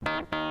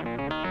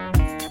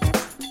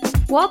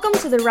Welcome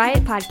to the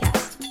Riot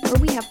Podcast, where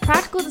we have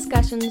practical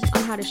discussions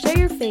on how to share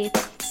your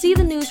faith, see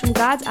the news from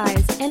God's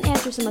eyes, and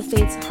answer some of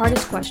faith's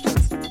hardest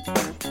questions.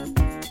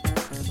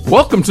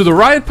 Welcome to the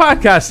Riot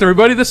Podcast,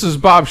 everybody. This is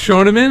Bob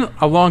Schoeneman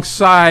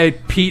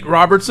alongside Pete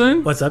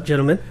Robertson. What's up,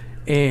 gentlemen?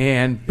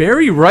 And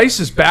Barry Rice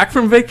is back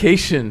from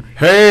vacation.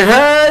 Hey,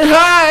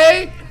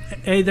 hey!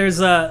 Hey,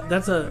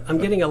 I'm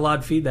getting a lot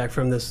of feedback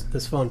from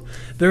this phone.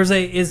 Or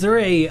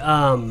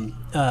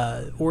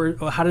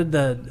how did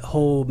the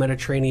whole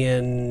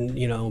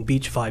Mediterranean,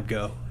 beach vibe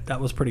go? That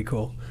was pretty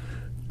cool.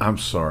 I'm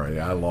sorry,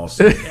 I lost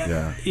it.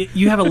 Yeah.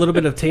 You have a little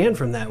bit of tan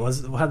from that.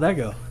 How'd that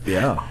go?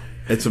 Yeah.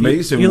 It's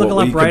amazing You look a lot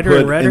what we brighter could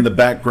and put redder. in the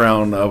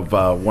background of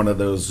one of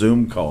those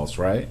Zoom calls,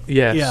 right?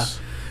 Yes. Yeah.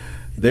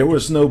 There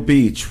was no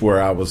beach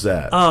where I was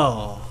at.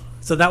 Oh,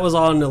 so that was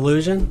all an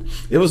illusion?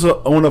 It was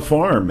on a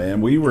farm,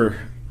 man.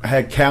 I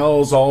had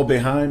cows all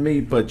behind me,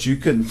 but you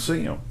couldn't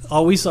see them.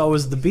 All we saw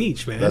was the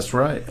beach, man. That's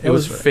right. It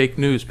was fake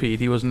news, Pete.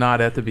 He was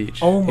not at the beach.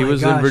 Oh, my He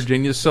was in gosh.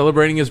 Virginia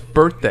celebrating his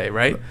birthday,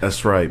 right?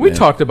 That's right, We man.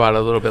 talked about it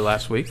a little bit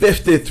last week.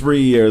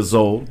 53 years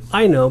old.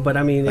 I know, but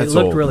I mean, That's it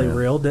looked old, really man.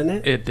 real, didn't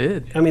it? It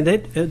did. I mean,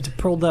 it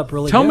pulled up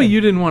really Tell good. me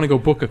you didn't want to go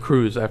book a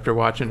cruise after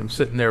watching him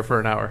sitting there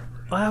for an hour.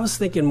 Well, I was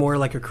thinking more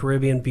like a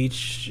Caribbean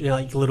beach,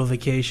 like little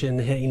vacation,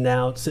 hanging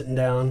out, sitting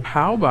down.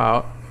 How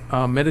about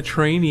a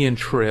Mediterranean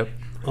trip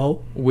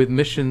Oh, with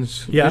mission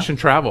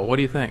travel? What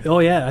do you think? oh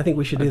yeah, I think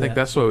we should do I that. think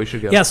that's the way we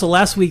should go. Yeah, so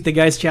last week the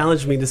guys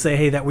challenged me to say,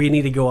 hey, that we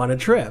need to go on a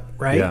trip,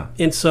 right? Yeah.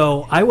 And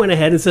so I went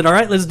ahead and said, all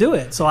right, let's do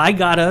it. So I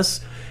got us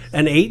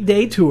an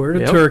 8-day tour to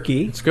Yep.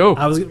 Turkey. Let's go.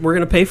 We're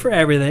going to pay for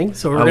everything.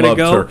 So we're I going to love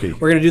go. Turkey.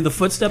 We're going to do the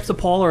footsteps of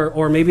Paul,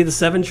 or maybe the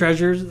seven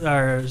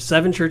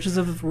churches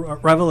of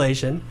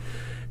Revelation.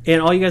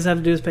 And all you guys have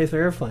to do is pay for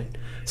airplane.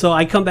 So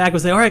I come back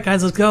and say, all right,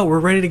 guys, let's go. We're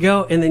ready to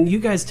go. And then you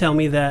guys tell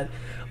me that,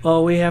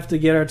 oh, we have to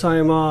get our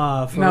time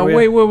off. Now, or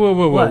wait.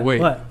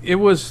 What? It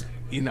was,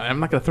 I'm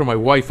not going to throw my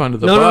wife under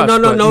the No, bus. no,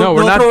 but no,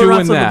 we're don't not throw her doing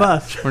under the that.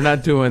 bus. We're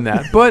not doing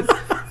that. But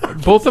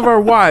both of our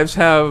wives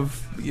have,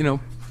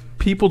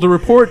 people to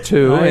report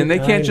to, and they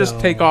can't just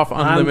know. take off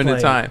I'm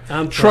unlimited playing. time.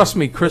 I'm Trust playing.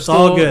 me, It's Crystal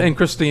all good. and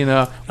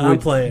Christina I'm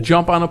would playing.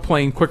 jump on a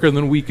plane quicker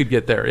than we could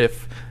get there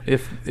if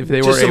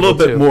they were Just a able little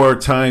bit to. more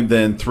time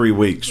than 3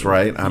 weeks,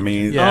 right? I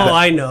mean, Yeah. Oh,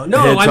 I know. No,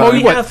 Heads I up. mean, Oh,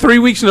 we What, have 3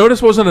 weeks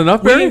notice wasn't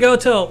enough, We Barry?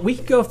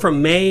 can go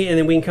from May, and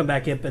then we can come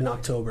back up in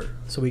October,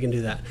 so we can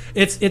do that.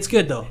 It's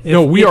good though.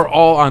 No, we are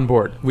all on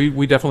board. We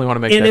definitely want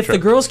to make And that if the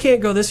trip. girls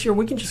can't go this year,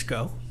 we can just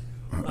go.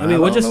 I mean, I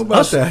we'll don't just know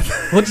about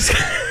that. We'll just.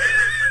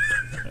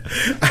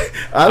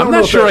 I don't I'm know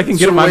not if sure I that's can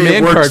get the my way it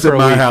man works card for at a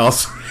my week.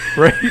 house.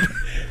 Right?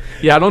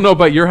 Yeah, I don't know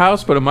about your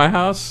house, but at my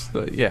house,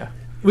 yeah.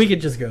 We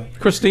could just go.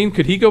 Christine,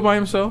 could he go by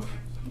himself?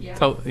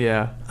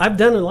 Yeah. I've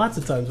done it lots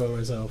of times by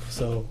myself,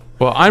 so.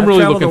 Well, I'm I've really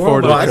traveled looking the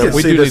forward to world. Well, the I trip. can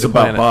We say do this need to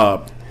about plan it.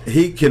 Bob.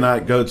 He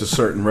cannot go to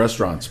certain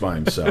restaurants by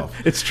himself.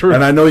 It's true.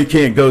 And I know he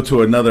can't go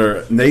to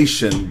another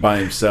nation by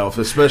himself,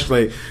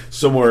 especially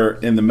somewhere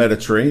in the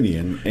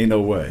Mediterranean. Ain't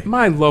no way.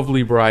 My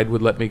lovely bride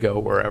would let me go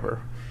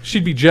wherever.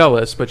 She'd be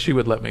jealous, but she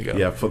would let me go.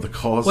 Yeah, for the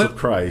cause What- of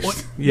Christ.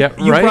 what- Yeah,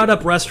 You right? brought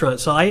up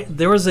restaurants, so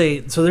there's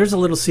a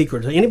little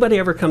secret. Anybody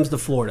ever comes to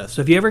Florida?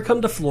 So if you ever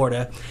come to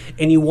Florida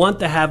and you want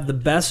to have the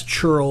best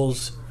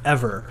churros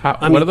ever,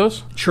 what are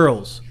those?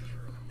 churros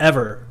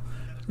ever?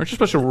 Aren't you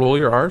supposed to roll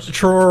your R's?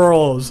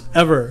 Churros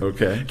ever.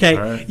 Okay, Okay.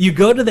 all right. You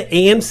go to the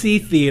AMC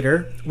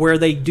theater where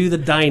they do the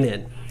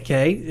dine-in.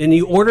 Okay, and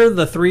you order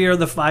the 3 or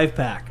the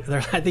 5-pack.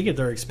 I think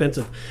they're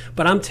expensive,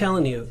 but I'm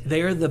telling you,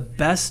 they are the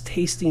best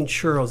tasting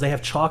churros. They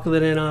have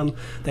chocolate in them.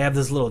 They have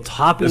this little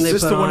topping. Is they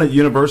this put the one on. at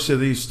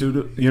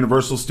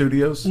Universal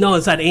Studios? No,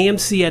 it's at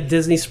AMC at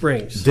Disney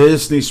Springs.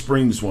 Disney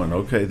Springs one.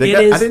 Okay. It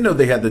is- I didn't know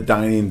they had the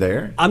dining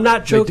there. I'm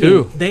not joking.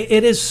 do.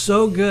 It is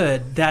so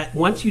good that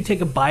once you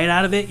take a bite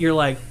out of it, you're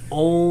like,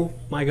 oh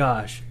my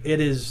gosh, it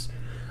is.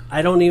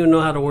 I don't even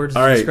know how to words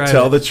All right, describe it.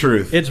 tell the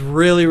truth. It's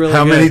really, really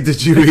How good. many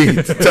did you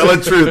eat? Tell the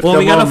truth. Well,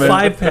 we Come got on, a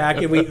man. 5-pack,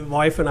 and my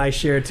wife and I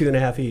shared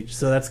 2.5 each.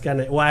 So that's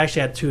kind of. Well, I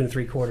actually had 2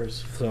 3/4.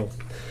 So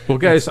Well,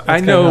 guys, I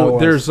kinda how it know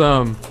was.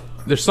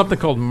 there's something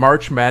called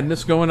March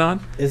Madness going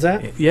on. is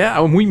that?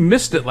 Yeah, and we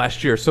missed it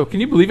last year. So can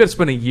you believe it's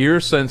been a year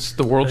since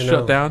the world I shut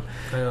know. down?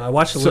 I know. I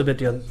watched a little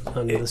bit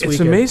on this It's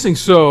weekend. amazing.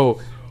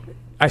 So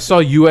I saw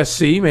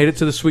USC made it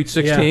to the Sweet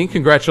 16. Yeah.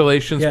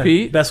 Congratulations, Yeah,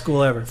 Pete. best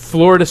school ever.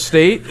 Florida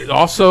State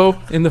also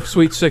in the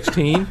Sweet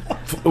 16.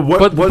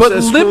 What's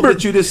that school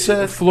that you just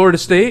said? Florida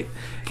State.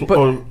 But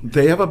Oh,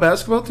 they have a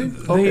basketball team?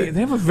 they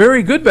have a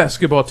very good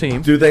basketball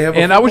team. Do they have a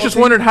And I was football just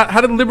team? wondering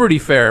how did Liberty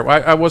fare?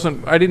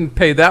 I didn't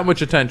pay that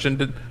much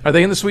attention. Are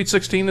they in the Sweet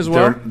 16 as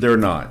well? They're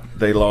not.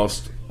 They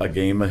lost a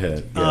game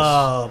ahead.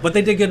 Yes. But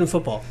they did good in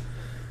football.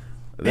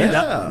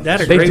 yeah. They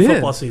had a They great did.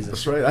 football season.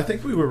 That's right. I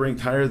think we were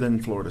ranked higher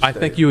than Florida State. I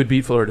think you would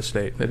beat Florida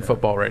State in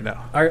football right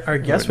now. Our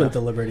guest went to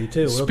Liberty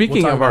too.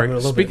 Speaking of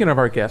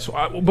our guests,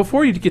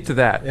 before you get to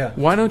that, Yeah.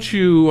 why don't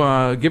you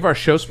give our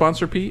show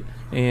sponsor, Pete,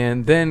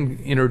 and then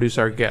introduce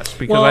our guest,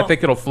 because Well- I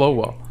think it'll flow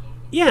well.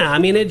 Yeah, I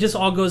mean, it just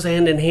all goes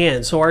hand in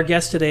hand. So our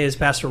guest today is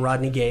Pastor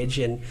Rodney Gage,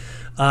 and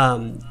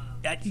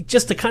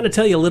just to kind of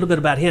tell you a little bit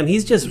about him,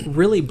 he's just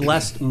really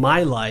blessed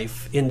my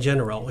life in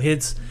general.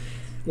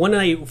 When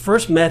I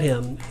first met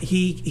him,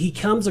 he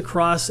comes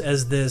across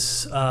as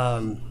this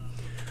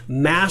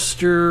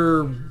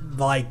master,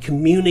 like,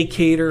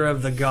 communicator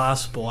of the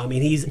gospel. I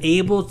mean, he's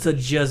able to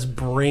just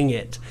bring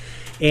it,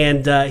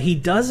 and he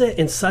does it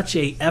in such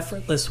a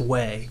effortless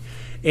way.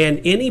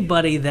 And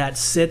anybody that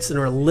sits and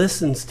or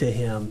listens to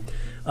him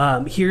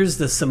hears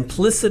the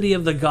simplicity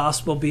of the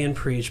gospel being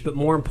preached, but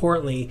more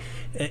importantly,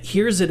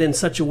 hears it in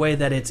such a way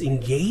that it's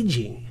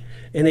engaging.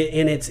 And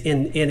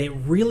it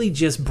really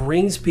just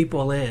brings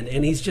people in,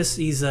 and he's just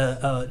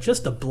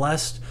a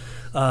blessed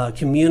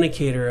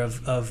communicator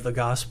of the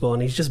gospel,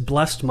 and he's just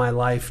blessed my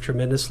life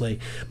tremendously.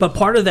 But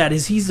part of that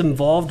is he's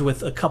involved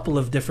with a couple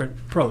of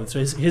different programs.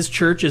 His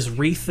church is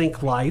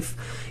Rethink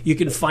Life. You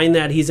can find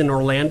that. He's in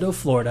Orlando,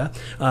 Florida.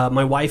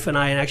 My wife and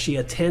I actually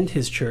attend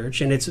his church,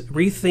 and it's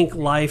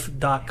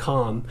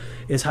rethinklife.com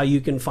is how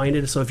you can find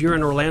it. So if you're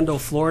in Orlando,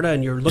 Florida,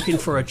 and you're looking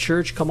for a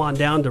church, come on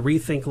down to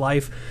Rethink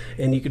Life,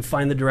 and you can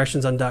find the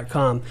directions on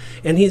 .com.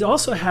 And he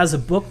also has a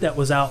book that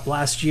was out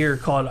last year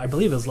called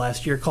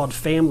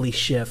Family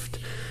Shift.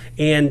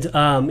 And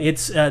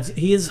it's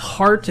his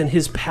heart and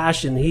his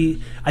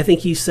passion. I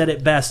think he said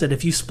it best, that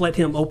if you split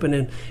him open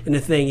in a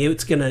thing,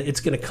 it's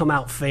gonna come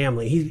out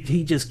family.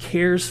 He just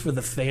cares for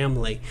the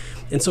family,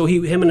 and so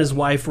him and his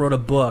wife wrote a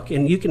book,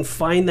 and you can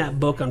find that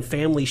book on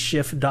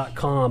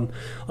FamilyShift.com.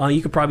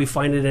 You could probably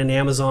find it in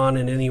Amazon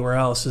and anywhere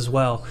else as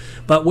well.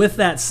 But with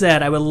that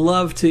said, I would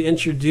love to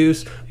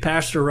introduce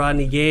Pastor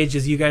Rodney Gage.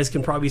 As you guys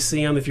can probably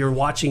see him if you're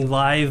watching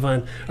live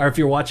or if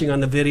you're watching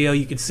on the video,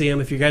 you can see him.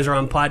 If you guys are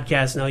on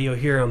podcast now, you'll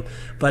hear him.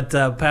 But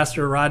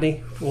Pastor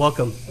Rodney,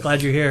 welcome.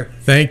 Glad you're here.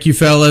 Thank you,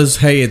 fellas.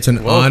 Hey, it's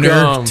an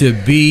honor to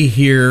be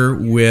here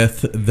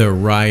with the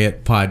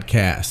Riot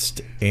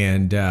Podcast.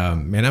 And,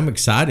 man, I'm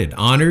excited,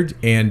 honored,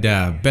 and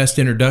best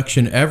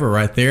introduction ever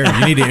right there.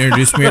 You need to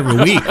introduce me every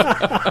week.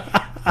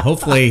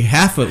 Hopefully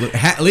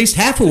at least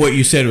half of what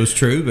you said was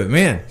true, but,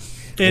 man,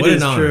 It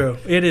is true.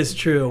 It is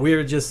true.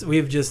 We've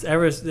just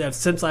ever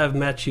since I've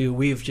met you,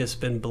 we've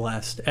just been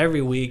blessed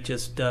every week,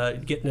 just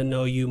getting to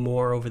know you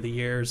more over the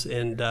years,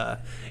 and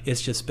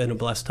it's just been a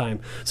blessed time.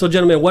 So,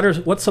 gentlemen,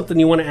 what's something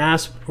you want to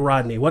ask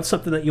Rodney? What's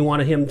something that you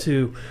want him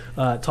to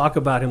talk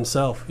about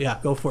himself? Yeah,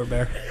 go for it,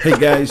 Bear. Hey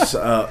guys,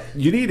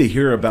 you need to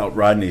hear about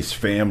Rodney's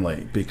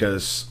family,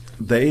 because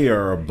they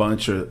are a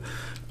bunch of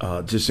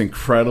just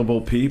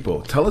incredible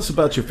people. Tell us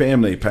about your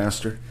family,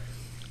 Pastor.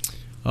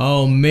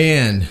 Oh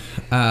man,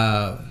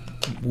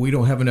 we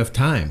don't have enough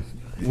time.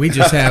 We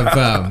just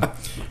have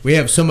we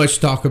have so much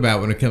to talk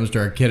about when it comes to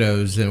our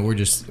kiddos, and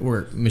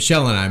we're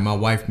Michelle and I, my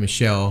wife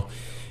Michelle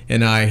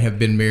and I, have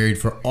been married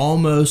for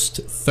almost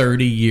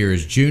 30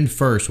 years. June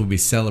 1st, we'll be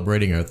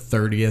celebrating our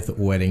 30th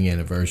wedding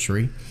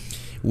anniversary.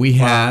 We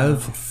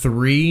have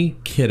 3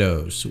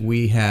 kiddos.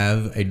 We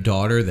have a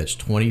daughter that's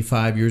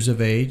 25 years of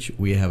age.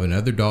 We have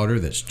another daughter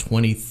that's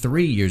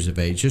 23 years of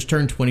age, just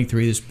turned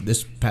 23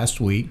 this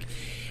past week.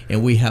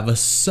 And we have a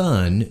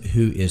son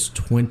who is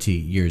 20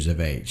 years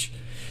of age.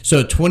 So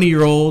a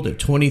 20-year-old, a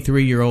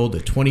 23-year-old, a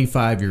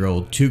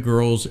 25-year-old, 2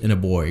 girls and a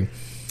boy.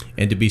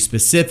 And to be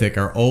specific,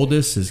 our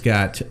oldest has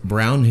got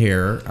brown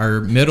hair.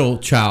 Our middle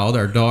child,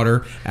 our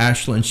daughter,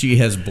 Ashlyn, she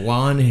has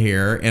blonde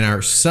hair. And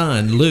our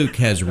son, Luke,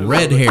 has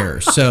red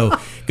hair. So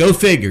go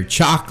figure.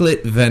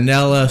 Chocolate,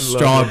 vanilla,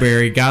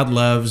 strawberry. God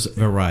loves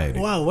variety.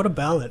 Wow, what a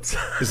balance.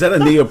 Is that a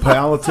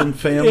Neapolitan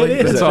family?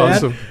 It is. That's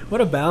awesome. What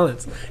a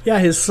balance. Yeah,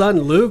 his son,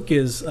 Luke,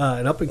 is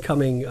an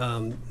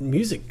up-and-coming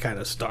music kind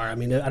of star. I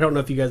mean, I don't know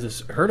if you guys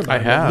have heard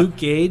about him. I have. Luke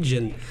Gage,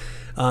 and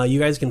you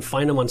guys can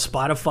find him on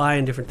Spotify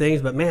and different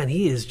things, but man,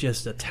 he is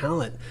just a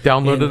talent.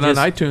 Downloaded on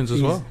iTunes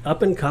as well.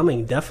 Up and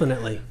coming,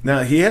 definitely.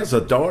 Now, he has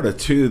a daughter,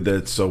 too,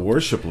 that's a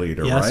worship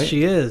leader, Yes, right?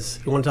 she is.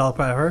 You want to tell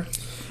about her?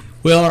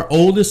 Well, our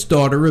oldest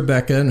daughter,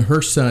 Rebecca, and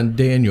her son,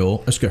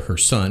 Daniel, her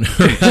son,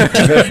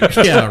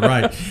 yeah,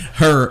 right.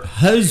 Her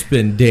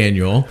husband,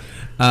 Daniel,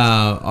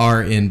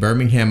 are in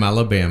Birmingham,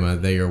 Alabama.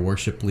 They are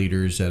worship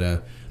leaders at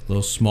a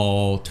little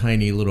small,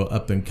 tiny, little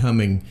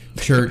up-and-coming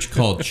church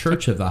called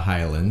Church of the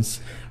Highlands.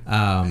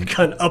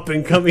 Kind of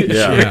up-and-coming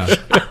church.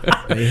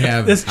 Yeah. They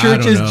have, This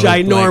church is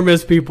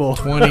ginormous, people.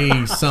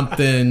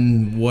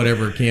 20-something,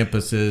 whatever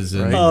campuses,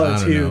 and I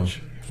it's don't know,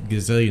 huge.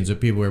 gazillions of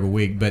people every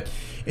week. But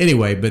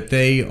anyway,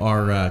 they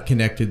are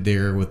connected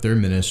there with their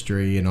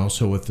ministry, and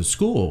also with the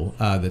school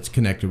that's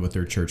connected with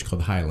their church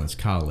called Highlands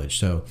College.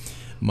 So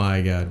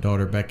my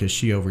daughter Becca,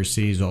 she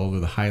oversees all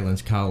of the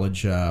Highlands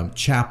College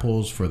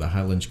chapels for the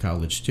Highlands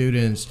College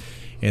students,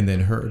 and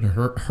then her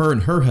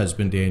and her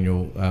husband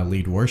Daniel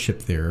lead worship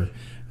there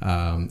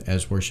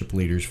as worship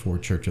leaders for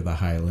Church of the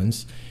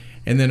Highlands.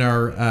 And then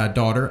our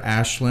daughter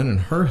Ashlyn and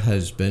her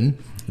husband,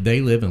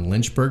 they live in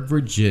Lynchburg,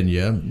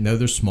 Virginia,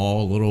 another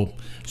small little,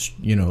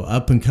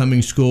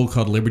 up-and-coming school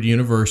called Liberty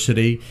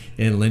University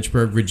in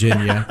Lynchburg,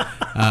 Virginia.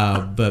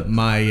 But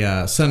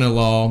my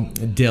son-in-law,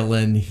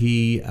 Dylan,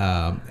 he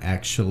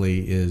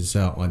actually is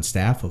on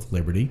staff with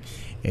Liberty.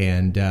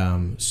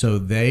 And so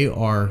they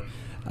are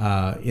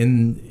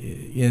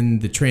in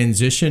the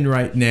transition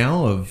right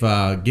now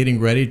of getting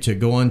ready to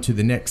go on to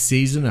the next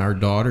season. Our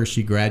daughter,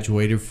 she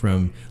graduated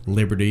from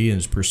Liberty and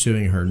is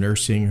pursuing her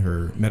nursing,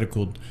 her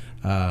medical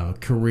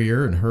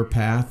career and her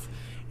path.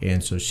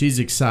 And so she's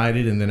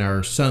excited. And then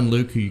our son,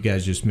 Luke, who you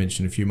guys just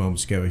mentioned a few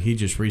moments ago, he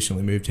just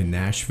recently moved to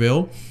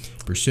Nashville,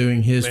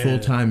 pursuing his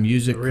full-time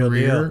music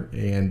career.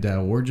 And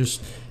we're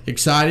just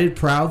excited,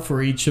 proud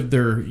for each of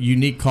their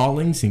unique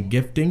callings and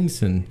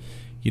giftings. And,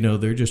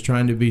 they're just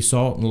trying to be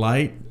salt and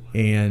light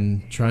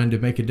and trying to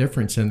make a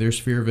difference in their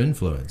sphere of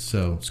influence.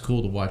 So it's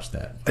cool to watch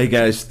that. Hey,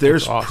 guys,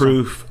 there's awesome.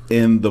 proof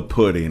in the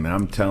pudding.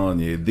 I'm telling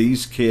you,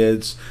 these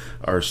kids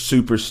are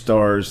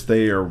superstars.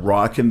 They are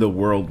rocking the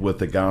world with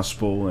the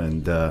gospel,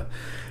 and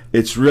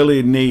it's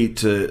really neat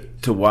to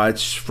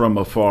watch from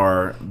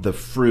afar the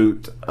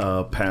fruit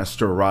of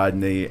Pastor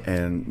Rodney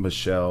and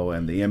Michelle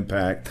and the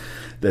impact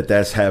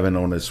that's having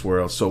on this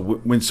world. So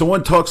when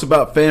someone talks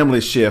about Family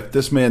Shift,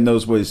 this man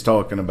knows what he's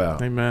talking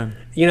about. Amen.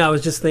 I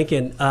was just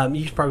thinking,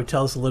 you should probably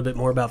tell us a little bit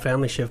more about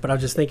Family Shift, but I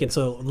was just thinking,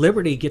 so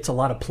Liberty gets a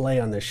lot of play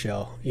on this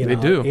show. They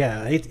do.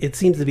 Yeah, it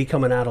seems to be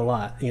coming out a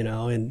lot,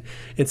 and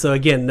so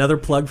again, another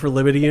plug for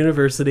Liberty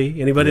University.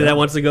 Anybody that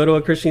wants to go to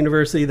a Christian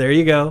university, there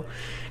you go.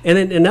 And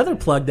then another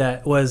plug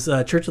that was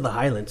Church of the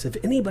Highlands. If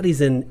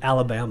anybody's in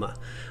Alabama,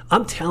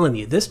 I'm telling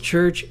you, this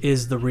church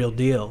is the real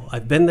deal.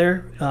 I've been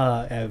there.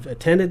 I've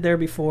attended there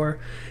before,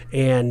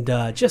 and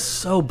just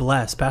so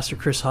blessed. Pastor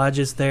Chris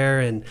Hodges there.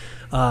 And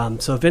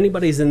so if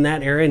anybody's in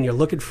that area and you're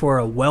looking for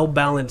a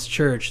well-balanced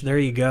church, there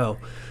you go.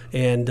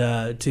 And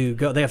to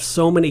go, they have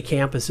so many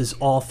campuses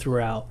all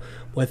throughout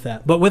with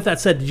that. But with that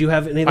said, did you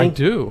have anything? I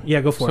do.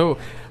 Yeah, go for it.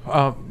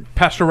 So,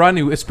 Pastor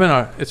Rodney, it's been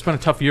a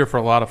tough year for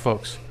a lot of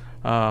folks.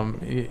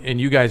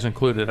 And you guys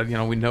included.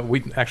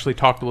 We actually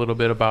talked a little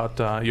bit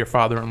about your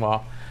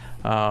father-in-law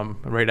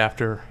right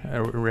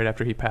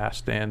after he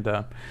passed.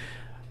 And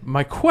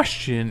my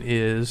question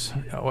is,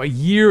 a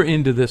year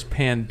into this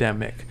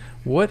pandemic,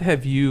 what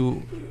have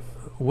you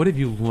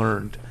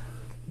learned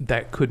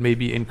that could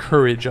maybe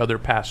encourage other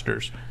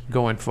pastors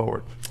going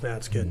forward?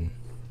 That's good.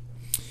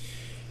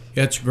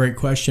 That's a great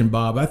question,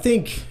 Bob. I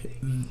think,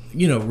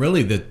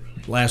 really the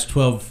last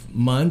 12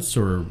 months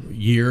or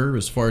year,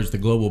 as far as the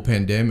global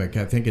pandemic,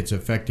 I think it's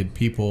affected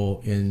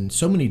people in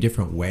so many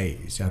different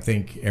ways. I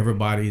think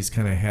everybody's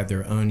kind of had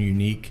their own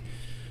unique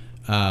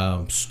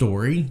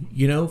story,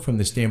 from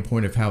the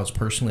standpoint of how it's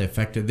personally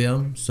affected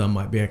them. Some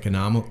might be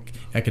economic,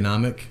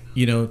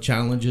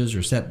 challenges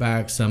or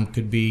setbacks. Some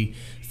could be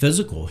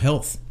physical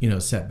health,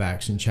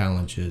 setbacks and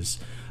challenges.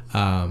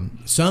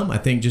 Some, I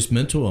think, just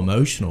mental,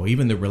 emotional,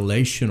 even the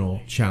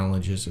relational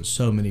challenges that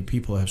so many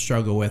people have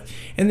struggled with.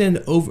 And then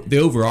the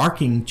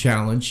overarching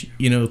challenge,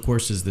 of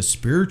course, is the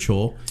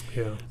spiritual.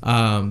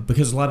 Yeah.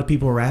 Because a lot of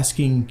people are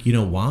asking,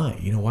 why?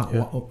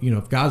 Why,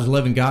 if God's a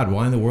loving God,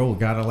 why in the world would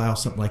God allow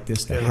something like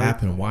this to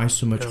happen? Why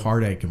so much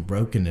heartache and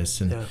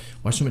brokenness? And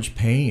why so much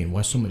pain?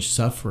 Why so much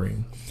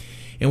suffering?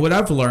 And what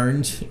I've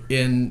learned,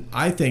 and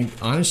I think,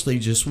 honestly,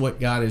 just what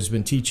God has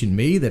been teaching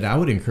me, that I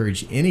would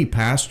encourage any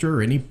pastor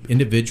or any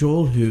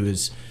individual who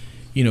is,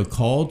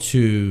 called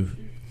to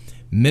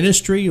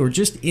ministry, or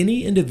just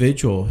any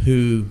individual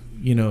who,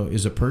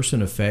 is a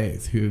person of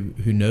faith,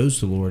 who knows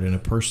the Lord in a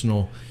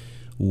personal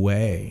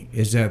way,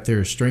 is that there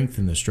is strength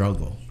in the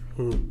struggle.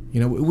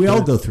 We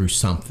all go through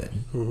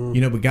something,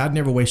 but God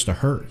never wastes a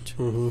hurt.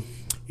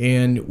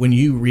 And when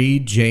you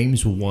read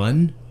James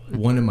 1,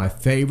 one of my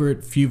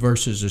favorite few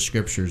verses of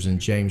scriptures in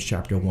James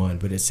chapter 1,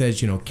 but it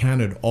says, count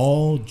it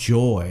all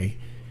joy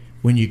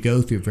when you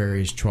go through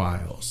various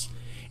trials.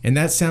 And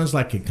that sounds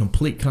like a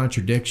complete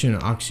contradiction,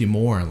 an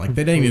oxymoron. Like,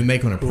 that doesn't even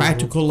make, on a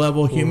practical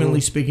level, humanly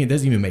speaking, it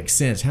doesn't even make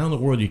sense. How in the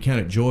world do you count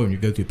it joy when you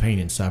go through pain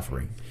and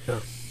suffering? Yeah.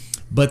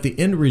 But the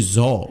end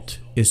result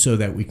is so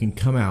that we can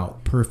come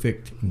out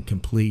perfect and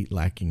complete,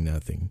 lacking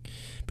nothing.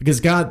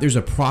 Because God, there's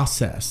a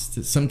process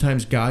that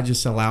sometimes God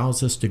just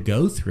allows us to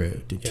go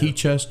through, to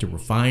teach us, to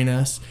refine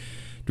us,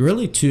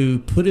 to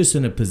put us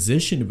in a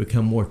position to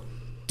become more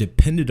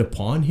dependent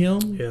upon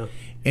Him,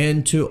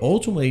 and to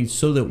ultimately,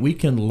 so that we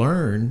can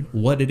learn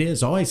what it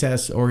is. I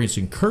always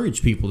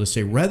encourage people to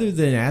say, rather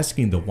than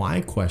asking the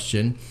why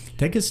question,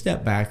 take a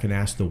step back and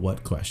ask the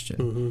what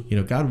question.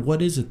 God,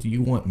 what is it that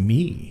you want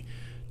me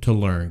to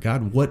learn?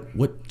 God,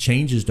 what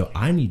changes do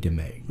I need to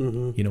make?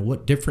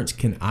 What difference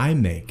can I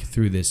make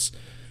through this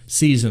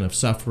season of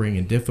suffering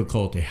and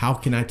difficulty? How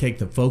can I take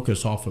the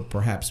focus off of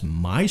perhaps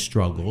my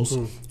struggles,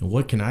 and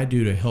what can I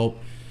do to help,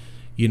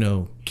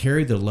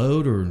 carry the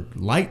load or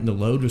lighten the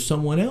load of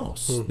someone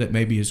else that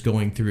maybe is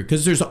going through?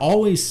 Because there's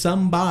always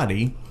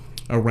somebody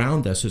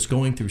around us that's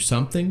going through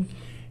something.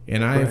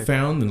 And I have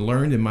found and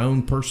learned in my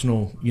own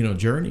personal,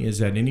 journey, is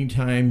that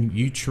anytime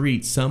you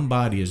treat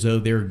somebody as though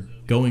they're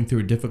going through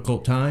a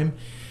difficult time,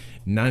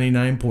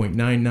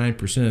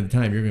 99.99% of the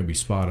time you're going to be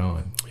spot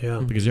on. Yeah.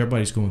 Because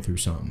everybody's going through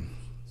something.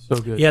 So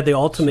good. Yeah, the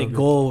ultimate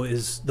goal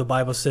is, the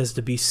Bible says,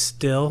 to be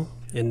still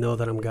and know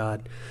that I'm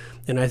God.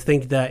 And I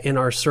think that in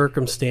our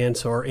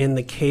circumstance or in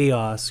the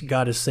chaos,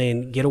 God is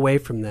saying, get away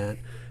from that.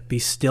 be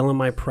still in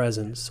my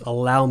presence,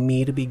 allow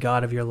me to be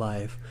God of your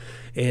life,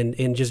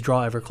 and just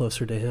draw ever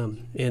closer to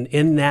him. And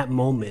in that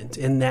moment,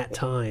 in that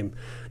time,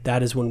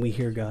 that is when we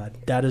hear God.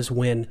 That is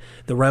when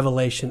the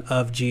revelation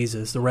of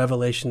Jesus, the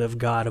revelation of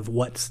God, of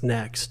what's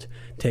next,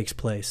 takes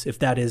place. If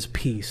that is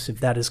peace, if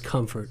that is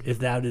comfort, if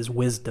that is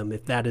wisdom,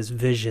 if that is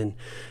vision,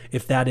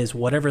 if that is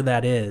whatever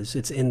that is,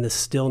 it's in the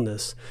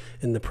stillness,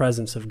 in the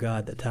presence of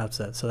God that taps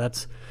that. So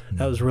that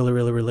was really,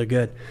 really, really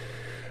good.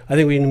 I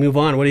think we can move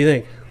on. What do you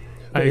think?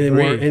 I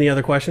agree. Any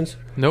other questions?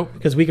 Nope.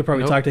 Because we could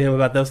probably talk to him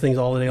about those things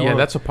all day long. Yeah,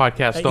 that's a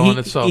podcast all in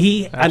itself.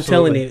 I'm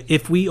telling you,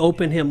 if we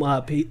open him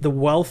up, the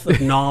wealth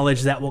of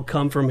knowledge that will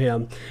come from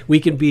him, we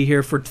can be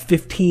here for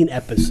 15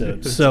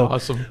 episodes. So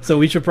awesome. So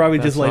we should probably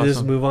That's just let this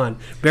awesome. move on.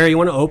 Barry, you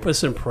want to open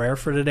us in prayer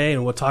for today,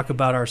 and we'll talk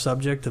about our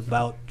subject,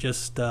 about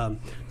just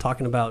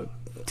talking about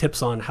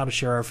tips on how to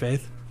share our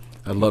faith?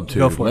 I'd love to.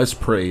 Go for it. Let's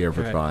pray,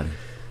 everybody.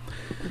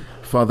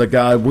 Father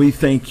God, we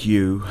thank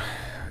you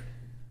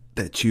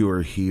that you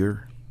are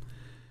here.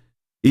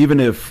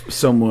 Even if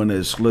someone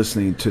is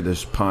listening to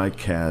this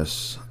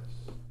podcast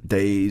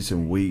days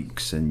and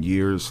weeks and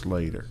years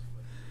later,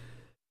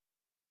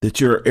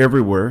 that you're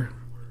everywhere,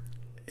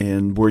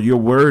 and where your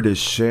word is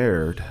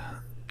shared,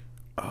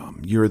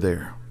 you're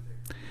there.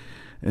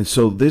 And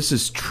so this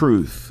is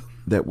truth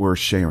that we're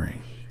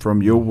sharing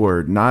from your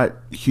word, not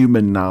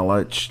human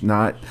knowledge,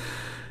 not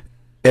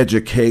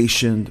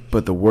education,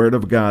 but the word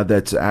of God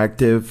that's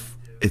active,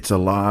 it's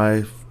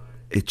alive,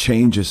 it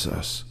changes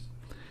us.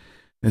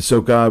 And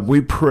so, God,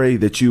 we pray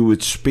that you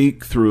would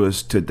speak through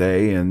us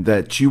today, and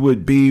that you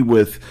would be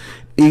with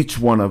each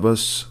one of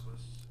us,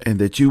 and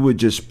that you would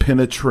just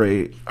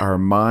penetrate our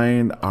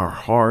mind, our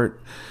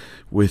heart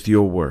with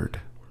your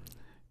word.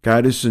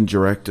 Guide us and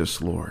direct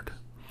us, Lord.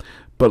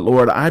 But,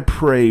 Lord, I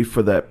pray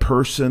for that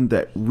person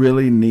that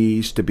really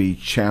needs to be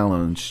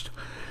challenged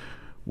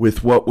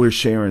with what we're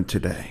sharing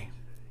today.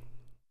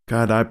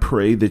 God, I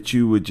pray that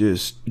you would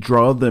just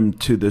draw them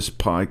to this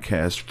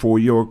podcast for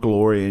your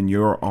glory and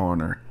your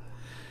honor.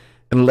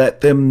 And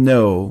let them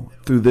know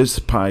through this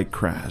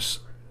podcast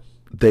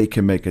they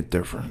can make a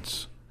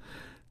difference.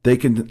 They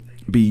can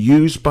be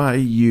used by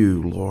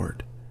you,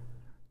 Lord,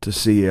 to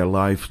see a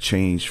life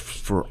change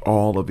for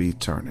all of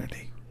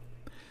eternity.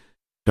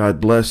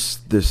 God bless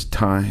this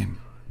time.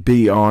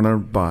 Be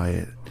honored by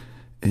it.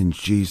 In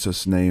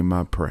Jesus' name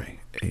I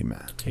pray.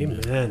 Amen.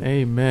 Amen.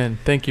 Amen.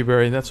 Thank you,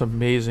 Barry. That's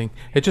amazing.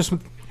 It just,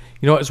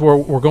 as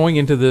we're going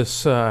into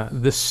this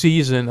this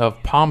season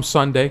of Palm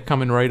Sunday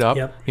coming right up.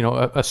 Yep.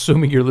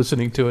 Assuming you're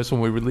listening to us when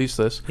we release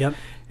this. Yep.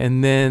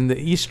 And then the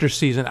Easter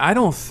season. I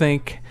don't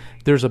think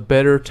there's a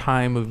better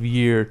time of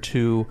year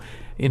to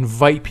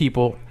invite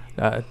people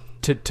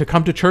to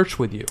come to church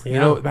with you.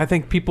 Yeah. I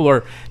think people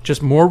are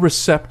just more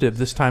receptive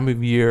this time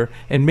of year,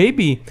 and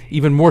maybe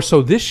even more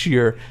so this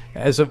year.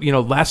 As of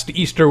last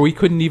Easter, we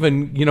couldn't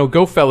even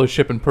go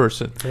fellowship in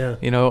person. Yeah.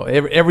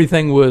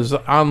 Everything was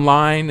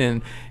online,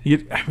 and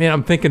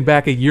I'm thinking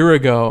back a year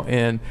ago,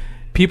 and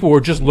people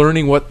were just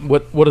learning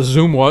what a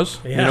Zoom was.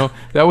 Yeah.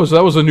 That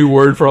was a new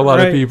word for a lot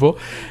Right. of people,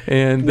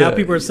 and Now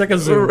people are sick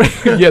of Zoom.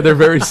 yeah, they're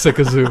very sick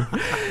of Zoom.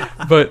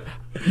 But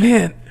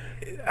man,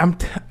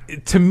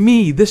 to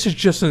me, this is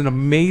just an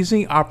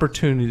amazing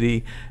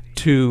opportunity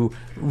to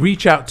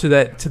reach out to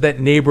that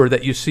neighbor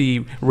that you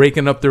see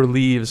raking up their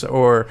leaves,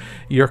 or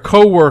your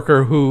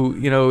coworker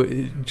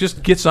who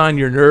just gets on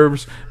your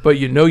nerves, but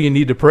you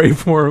need to pray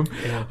for him,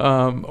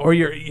 or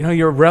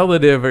your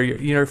relative or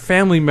your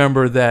family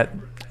member that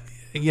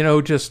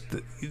just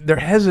they're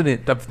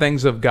hesitant of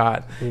things of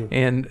God,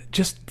 and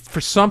just for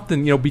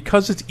something,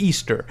 because it's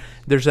Easter,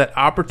 there's that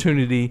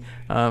opportunity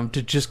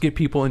to just get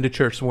people into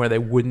church where they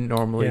wouldn't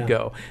normally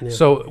go. Yeah.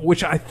 So,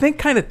 which I think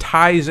kind of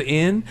ties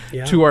in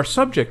to our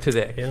subject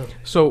today. Yeah.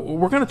 So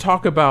we're going to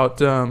talk about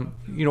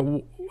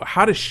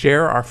how to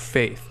share our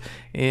faith,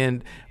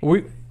 and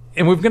we're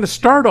going to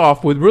start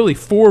off with really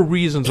 4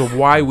 reasons of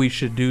why we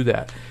should do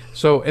that.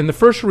 So, and the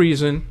first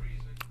reason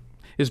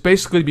is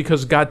basically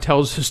because God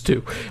tells us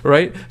to,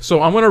 right?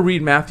 So I'm going to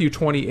read Matthew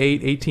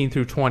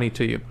 28:18-20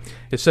 to you.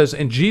 It says,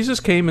 "And Jesus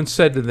came and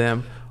said to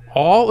them,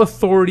 'All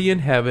authority in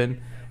heaven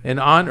and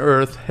on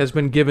earth has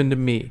been given to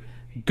me.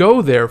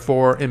 Go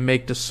therefore and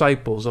make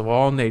disciples of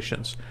all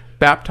nations,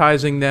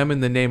 baptizing them in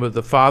the name of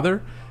the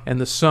Father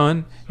and the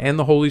Son and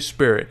the Holy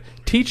Spirit,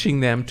 teaching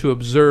them to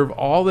observe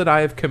all that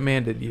I have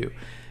commanded you.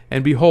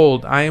 And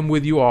behold, I am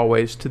with you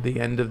always to the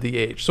end of the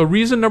age.'" So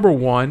reason number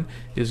 1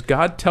 is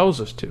God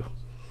tells us to.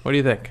 What do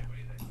you think?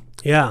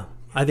 Yeah,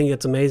 I think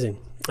it's amazing.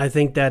 I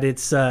think that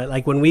it's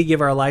like when we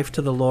give our life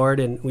to the Lord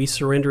and we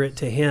surrender it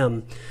to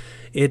Him,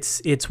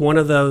 it's one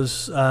of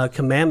those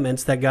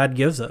commandments that God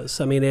gives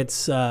us. I mean,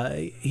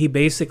 He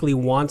basically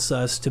wants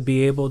us to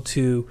be able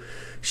to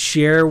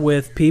share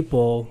with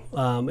people.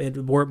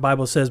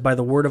 Bible says by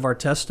the word of our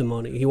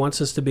testimony. He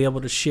wants us to be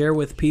able to share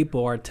with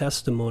people our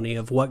testimony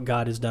of what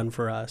God has done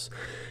for us,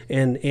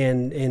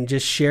 and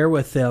just share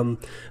with them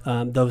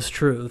those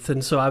truths.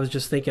 And so I was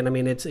just thinking, I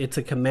mean, it's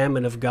a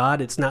commandment of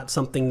God. It's not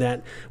something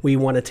that we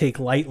want to take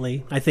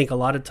lightly. I think a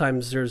lot of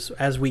times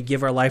as we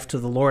give our life to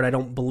the Lord, I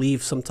don't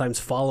believe sometimes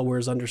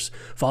followers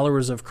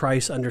of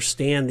Christ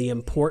understand the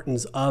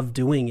importance of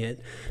doing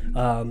it.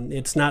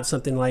 It's not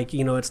something like,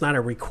 it's not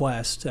a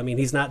request. I mean,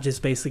 he's not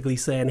just basically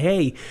saying,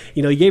 hey,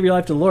 you gave your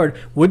life to the Lord.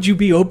 Would you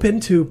be open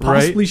to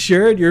possibly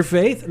sharing your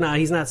faith? No,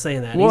 he's not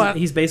saying that. Well,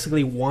 he's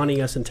basically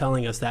wanting us and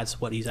telling us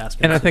that's what he's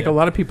asking and us I think to do. a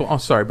lot of people, oh,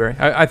 sorry, Barry.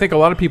 I think a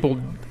lot of people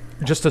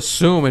just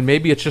assume, and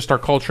maybe it's just our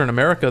culture in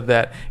America,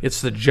 that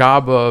it's the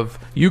job of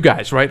you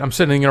guys, right? I'm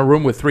sitting in a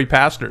room with 3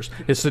 pastors.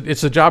 It's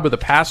the job of the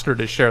pastor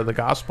to share the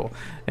gospel.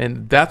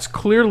 And that's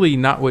clearly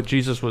not what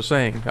Jesus was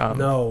saying.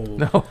 No.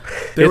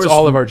 It's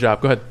all of our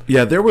job. Go ahead.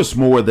 Yeah, there was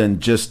more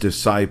than just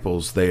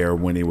disciples there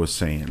when he was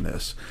saying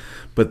this.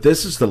 But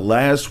this is the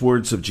last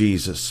words of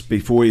Jesus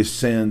before he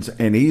ascends,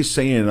 and he's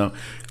saying,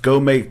 go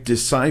make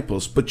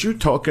disciples. But you're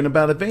talking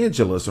about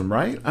evangelism,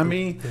 right? I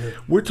mean,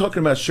 we're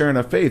talking about sharing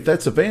our faith.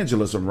 That's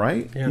evangelism,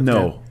 right? Yeah.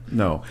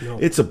 No.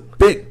 It's a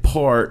big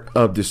part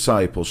of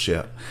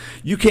discipleship.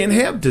 You can't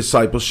have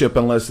discipleship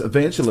unless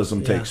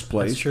evangelism takes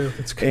place. That's true.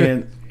 That's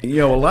good. And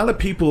a lot of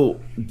people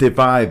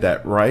divide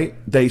that, right?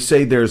 They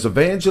say there's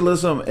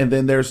evangelism and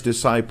then there's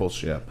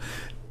discipleship.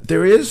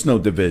 There is no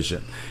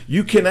division.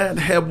 You cannot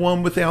have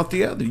one without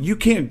the other. You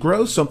can't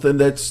grow something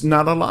that's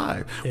not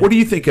alive. Yeah. What do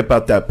you think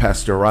about that,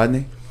 Pastor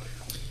Rodney?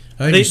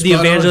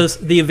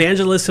 The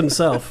evangelist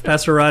himself,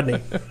 Pastor Rodney.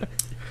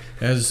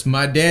 As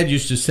my dad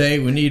used to say,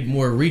 we need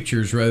more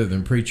reachers rather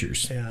than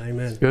preachers. Yeah,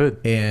 amen. Good.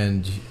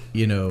 And,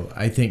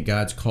 I think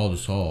God's called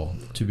us all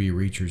to be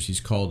reachers.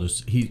 He's called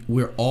us.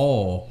 We're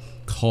all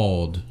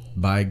called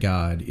by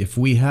God. If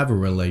we have a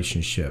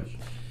relationship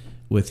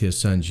with his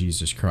son,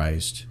 Jesus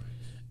Christ,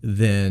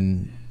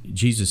 then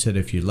Jesus said,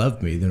 if you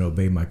love me, then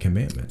obey my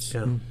commandments.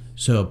 Yeah.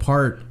 So a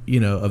part,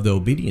 of the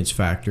obedience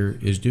factor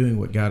is doing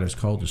what God has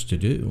called us to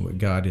do, what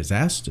God has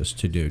asked us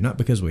to do, not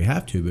because we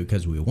have to, but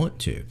because we want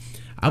to.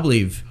 I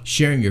believe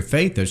sharing your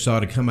faith is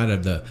ought to come out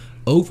of the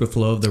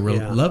overflow of the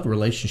love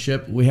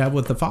relationship we have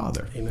with the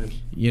Father. Amen.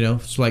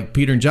 It's like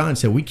Peter and John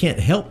said, we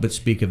can't help but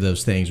speak of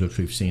those things which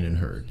we've seen and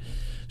heard.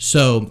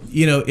 So,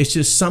 it's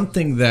just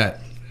something that,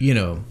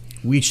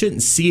 we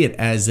shouldn't see it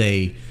as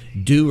a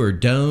do or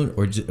don't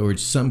or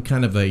some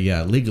kind of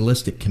a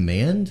legalistic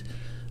command,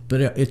 but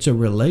it's a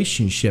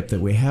relationship that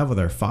we have with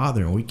our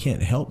Father, and we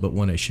can't help but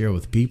want to share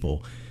with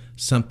people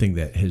something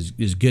that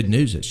is good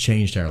news that's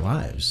changed our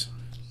lives.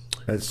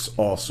 That's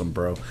awesome,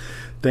 bro.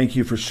 Thank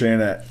you for sharing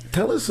that.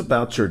 Tell us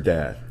about your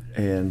dad.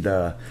 And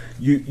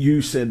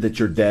you said that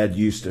your dad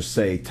used to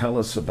say, tell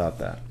us about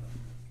that.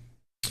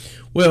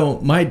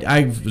 Well,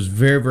 I was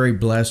very, very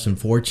blessed and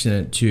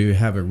fortunate to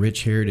have a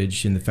rich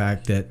heritage in the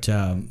fact that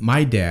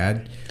my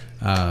dad,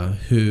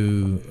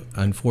 who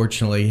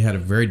unfortunately had a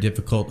very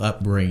difficult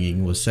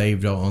upbringing, was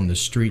saved on the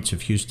streets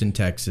of Houston,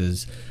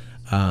 Texas.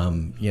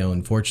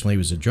 Unfortunately, he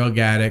was a drug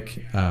addict,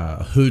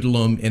 a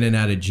hoodlum, in and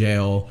out of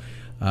jail,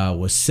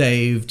 was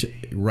saved,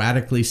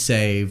 radically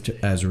saved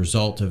as a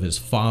result of his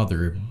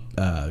father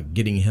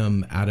getting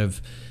him out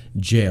of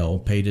jail,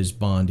 paid his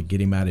bond to get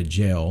him out of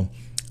jail,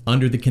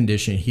 under the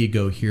condition he'd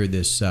go hear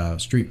this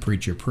street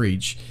preacher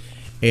preach.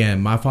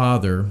 And my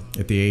father,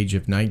 at the age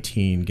of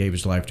 19, gave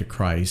his life to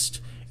Christ,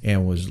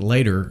 and was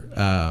later,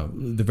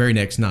 the very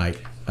next night,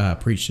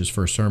 preached his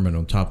first sermon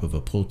on top of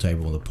a pool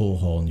table in the pool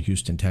hall in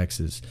Houston,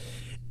 Texas.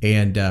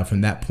 And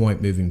from that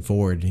point moving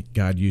forward,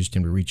 God used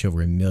him to reach over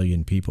 1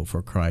 million people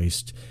for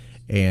Christ.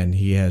 And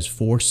he has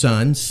 4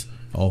 sons.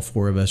 All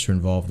 4 of us are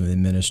involved in the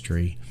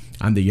ministry.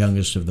 I'm the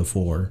youngest of the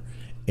 4.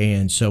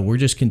 And so we're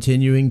just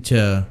continuing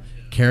to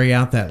carry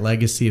out that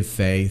legacy of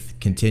faith,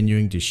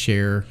 continuing to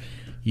share,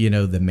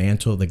 the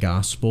mantle of the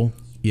gospel,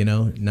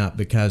 not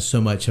because so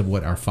much of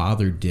what our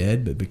father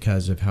did, but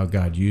because of how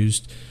God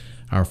used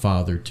our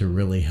father to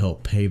really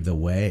help pave the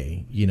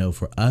way,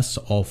 for us,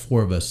 all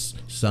 4 of us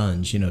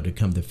sons, to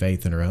come to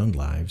faith in our own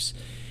lives.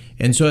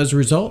 And so as a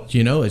result,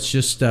 it's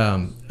just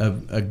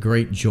a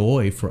great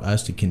joy for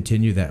us to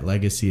continue that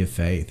legacy of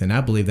faith. And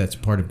I believe that's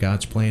part of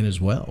God's plan as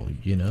well,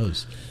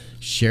 is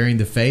sharing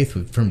the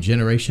faith from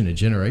generation to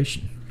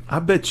generation. I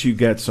bet you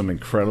got some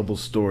incredible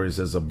stories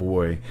as a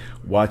boy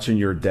watching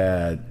your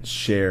dad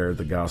share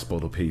the gospel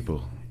to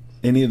people.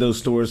 Any of those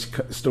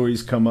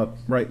stories come up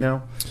right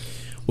now?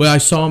 Well, I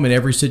saw him in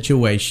every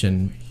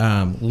situation,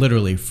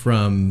 literally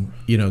from,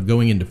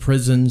 going into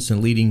prisons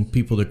and leading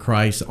people to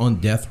Christ on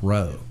death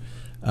row.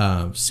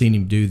 Seen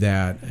him do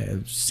that.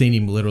 Seen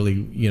him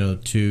literally,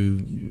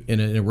 in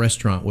a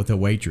restaurant with a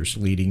waitress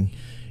leading,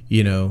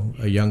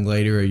 a young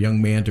lady or a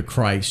young man to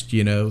Christ,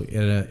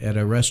 at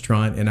a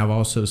restaurant. And I've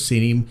also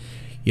seen him,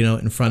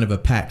 in front of a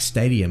packed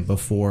stadium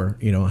before,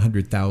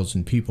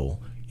 100,000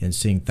 people, and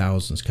seeing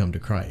thousands come to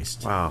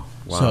Christ. Wow.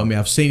 So,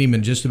 I've seen him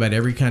in just about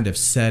every kind of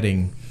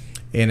setting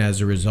And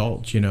as a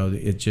result,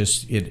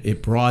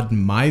 it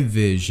broadened my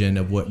vision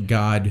of what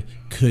God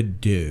could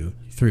do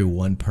through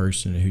one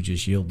person who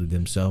just yielded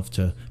themselves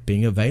to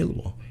being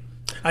available.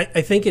 I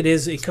think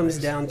it comes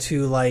down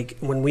to like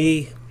when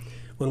we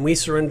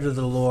surrender to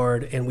the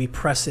Lord and we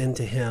press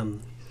into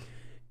Him,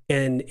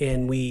 and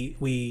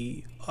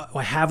we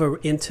have an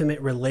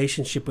intimate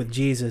relationship with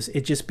Jesus,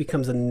 it just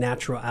becomes a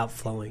natural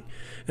outflowing.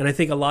 And I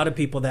think a lot of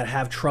people that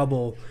have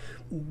trouble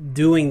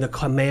doing the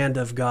command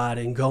of God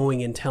and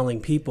going and telling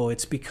people,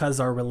 it's because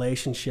our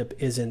relationship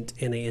isn't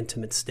in an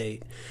intimate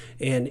state,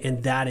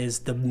 and that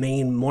is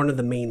one of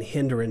the main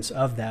hindrance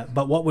of that.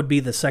 But what would be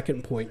the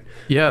second point?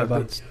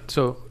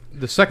 So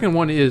the second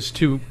one is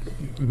to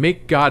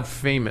make God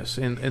famous,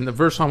 and the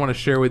verse I want to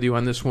share with you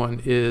on this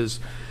one is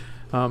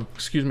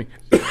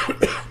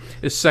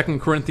is 2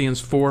 Corinthians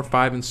 4,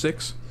 5, and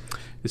 6.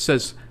 It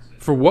says,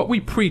 "For what we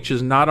preach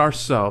is not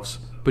ourselves,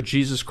 but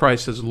Jesus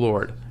Christ as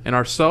Lord, and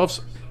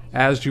ourselves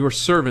as your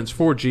servants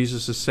for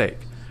Jesus' sake.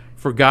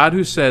 For God,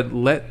 who said,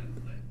 'Let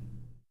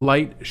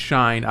light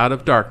shine out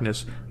of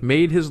darkness,'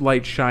 made his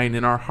light shine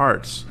in our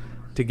hearts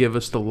to give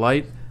us the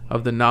light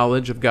of the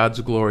knowledge of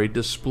God's glory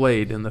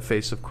displayed in the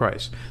face of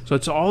Christ." So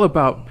it's all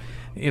about,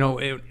 in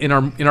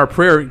our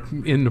prayer,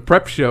 in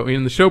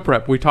the show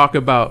prep, we talk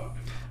about,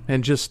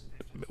 and just,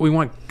 we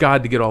want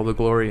God to get all the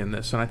glory in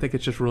this. And I think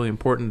it's just really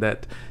important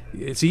that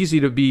it's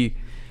easy to be,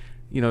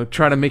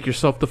 try to make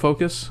yourself the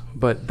focus,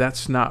 but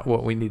that's not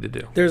what we need to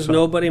do. There's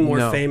nobody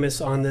more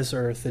famous on this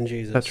earth than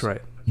Jesus. That's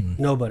right.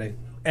 Nobody.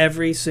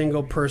 Every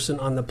single person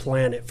on the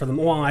planet,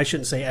 I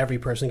shouldn't say every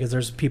person, because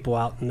there's people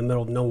out in the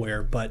middle of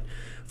nowhere, but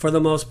for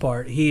the most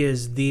part, he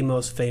is the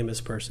most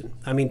famous person.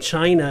 I mean,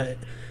 China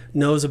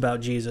knows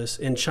about Jesus,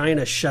 and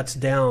China shuts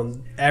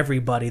down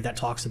everybody that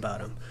talks about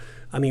him.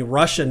 I mean,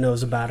 Russia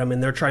knows about him,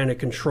 and they're trying to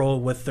control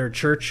with their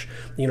church.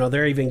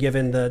 They're even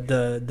giving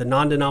the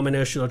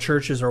non-denominational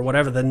churches, or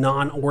whatever, the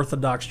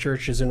non-Orthodox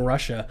churches in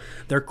Russia,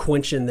 they're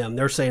quenching them.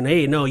 They're saying,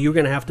 hey, no, you're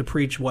going to have to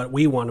preach what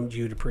we want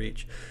you to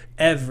preach.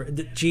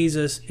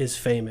 Jesus is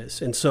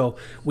famous. And so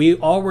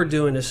all we're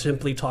doing is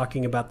simply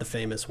talking about the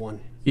famous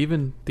one.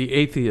 Even the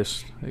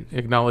atheists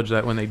acknowledge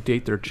that when they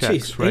date their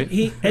checks, right?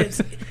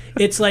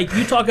 It's like,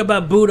 you talk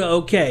about Buddha,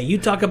 okay. You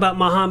talk about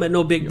Muhammad,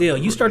 no big deal.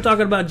 You start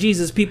talking about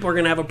Jesus, people are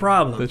going to have a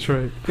problem. That's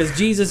right. Because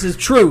Jesus is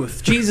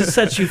truth. Jesus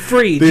sets you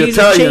free. The Jesus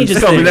Italian's changes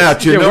coming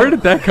things. out, Where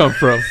did that come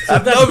from?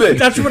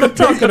 That's what I'm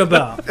talking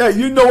about. Yeah,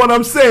 you know what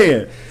I'm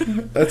saying.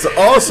 That's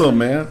awesome,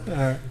 man. All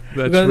right.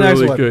 That's Go to the next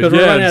really one, good. 'cause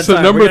we're running out of So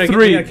time. number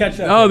three. We gotta catch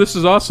up. This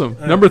is awesome.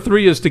 Number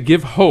 3 is to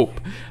give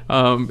hope.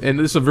 And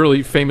this is a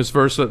really famous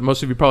verse that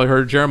most of you probably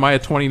heard. Jeremiah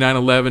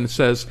 29:11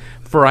 says,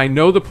 "For I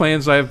know the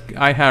plans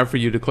I have for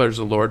you, declares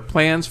the Lord,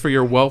 plans for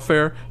your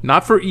welfare,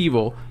 not for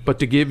evil, but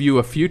to give you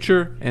a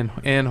future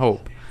and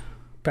hope."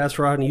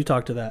 Pastor Rodney, you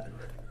talk to that.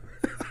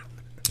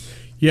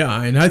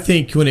 Yeah, and I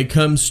think when it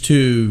comes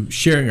to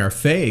sharing our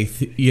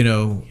faith,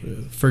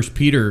 1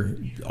 Peter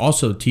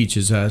also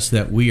teaches us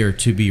that we are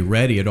to be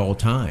ready at all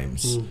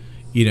times,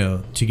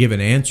 to give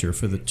an answer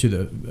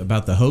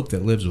about the hope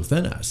that lives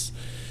within us.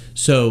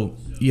 So,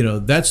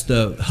 that's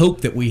the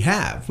hope that we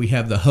have. We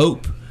have the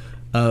hope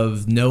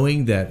of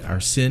knowing that our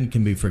sin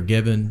can be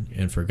forgiven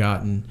and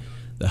forgotten,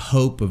 the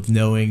hope of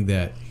knowing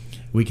that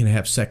we can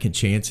have second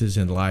chances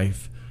in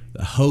life,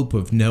 the hope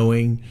of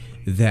knowing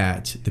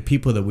that the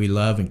people that we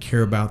love and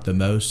care about the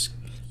most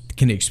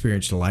can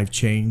experience a life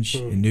change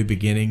and new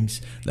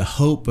beginnings, the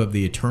hope of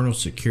the eternal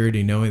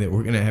security, knowing that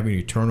we're going to have an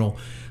eternal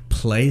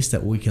place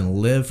that we can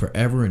live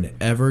forever and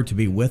ever to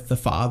be with the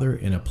Father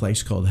in a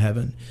place called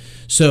heaven.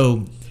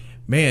 So,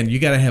 man, you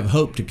got to have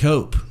hope to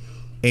cope.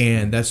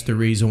 And that's the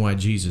reason why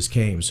Jesus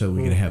came, so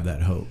we can have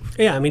that hope.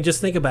 Yeah, I mean,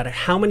 just think about it.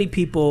 How many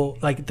people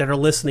that are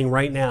listening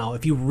right now,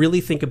 if you really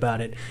think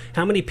about it,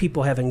 how many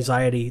people have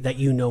anxiety that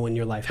in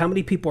your life? How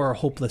many people are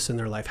hopeless in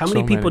their life? How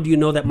many people do you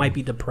know that might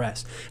be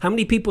depressed? How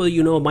many people do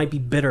you know might be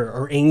bitter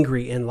or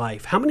angry in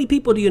life? How many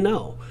people do you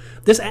know?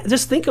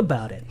 Just think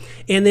about it.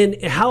 And then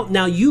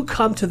now you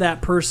come to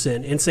that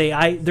person and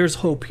say, there's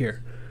hope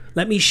here.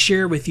 Let me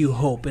share with you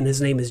hope, and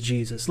his name is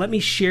Jesus. Let me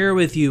share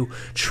with you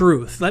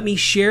truth. Let me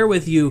share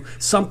with you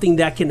something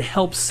that can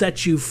help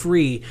set you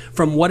free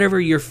from whatever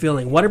you're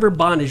feeling, whatever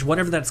bondage,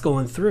 whatever that's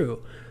going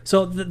through.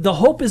 So the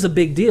hope is a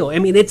big deal. I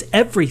mean, it's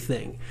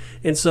everything.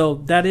 And so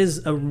that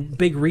is a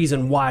big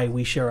reason why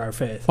we share our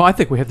faith. Well, I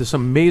think we have this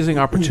amazing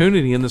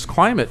opportunity in this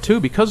climate, too,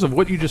 because of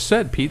what you just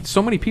said, Pete.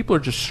 So many people are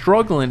just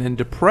struggling and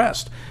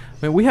depressed.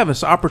 I mean, we have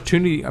this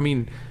opportunity,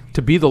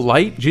 to be the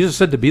light. Jesus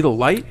said to be the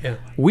light. Yeah.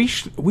 We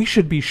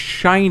should be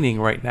shining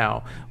right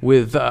now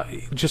with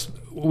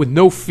with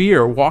no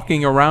fear,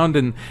 walking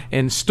around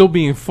and still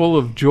being full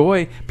of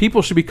joy.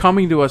 People should be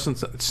coming to us and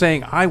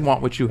saying, "I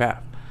want what you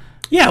have."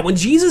 Yeah, when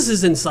Jesus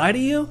is inside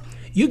of you,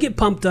 you get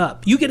pumped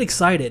up. You get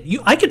excited.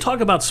 I could talk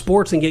about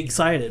sports and get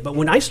excited, but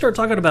when I start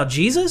talking about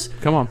Jesus,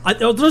 come on,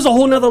 there's a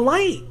whole nother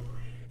light.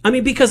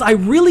 Because I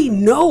really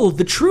know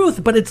the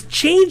truth, but it's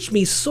changed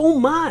me so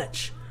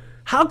much.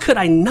 How could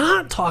I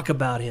not talk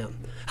about him?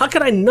 How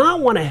could I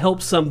not want to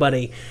help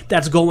somebody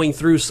that's going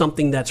through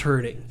something that's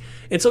hurting?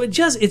 And so it's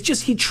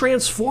just he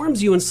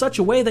transforms you in such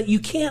a way that you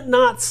can't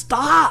not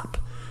stop.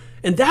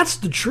 And that's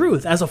the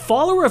truth. As a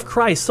follower of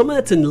Christ, someone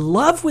that's in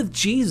love with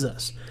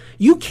Jesus,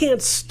 you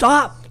can't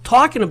stop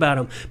talking about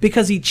him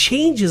because he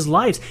changes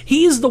lives.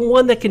 He's the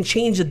one that can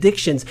change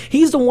addictions.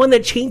 He's the one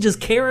that changes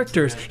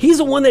characters. He's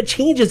the one that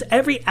changes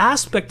every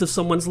aspect of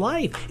someone's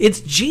life.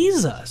 It's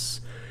Jesus.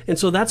 And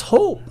so that's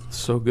hope.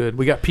 So good.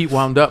 We got Pete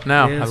wound up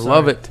now. Yeah, I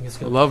love it.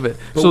 I love it.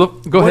 So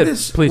go What ahead,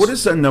 is- please. What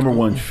is our number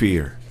one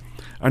fear?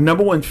 Our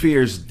number one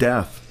fear is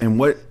death, and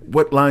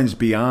what lies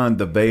beyond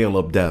the veil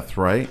of death,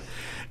 right?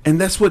 And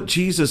that's what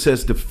Jesus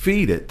has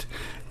defeated.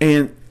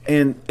 And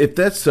if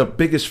that's the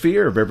biggest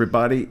fear of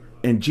everybody,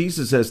 and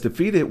Jesus has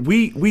defeated,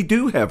 we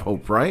do have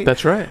hope, right?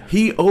 That's right.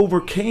 He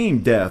overcame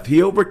death.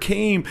 He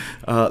overcame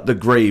the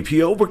grave.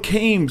 He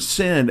overcame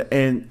sin,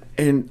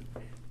 and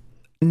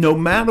no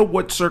matter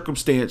what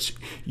circumstance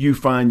you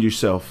find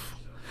yourself,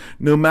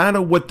 no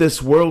matter what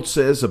this world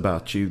says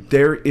about you,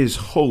 there is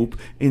hope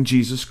in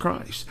Jesus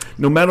Christ.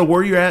 No matter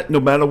where you're at, no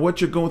matter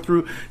what you're going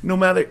through, no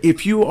matter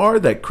if you are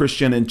that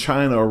Christian in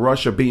China or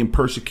Russia being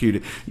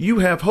persecuted, you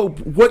have hope.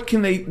 What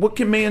can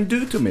man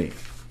do to me?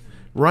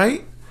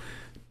 Right?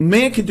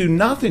 Man can do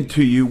nothing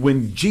to you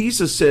when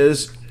Jesus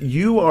says,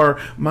 you are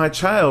my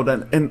child.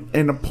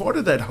 And a part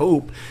of that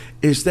hope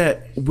is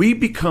that we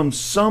become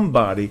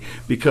somebody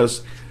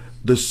because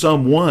the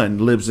someone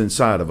lives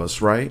inside of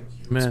us, right?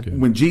 Amen.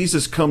 When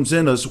Jesus comes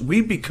in us, we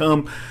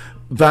become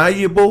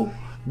valuable.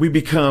 We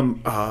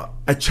become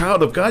a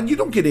child of God. You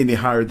don't get any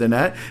higher than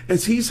that,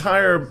 as he's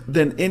higher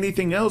than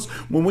anything else.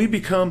 When we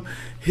become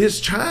his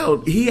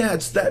child, he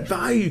adds that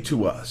value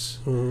to us.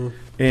 Mm-hmm.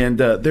 And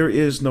there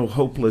is no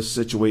hopeless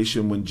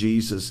situation when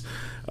Jesus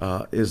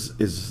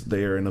is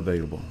there and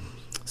available.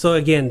 So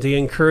again, the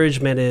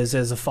encouragement is,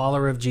 as a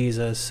follower of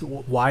Jesus,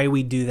 why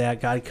we do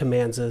that. God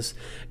commands us.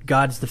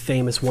 God's the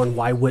famous one.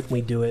 Why wouldn't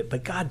we do it?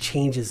 But God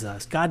changes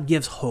us. God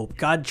gives hope.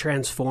 God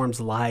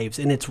transforms lives,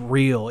 and it's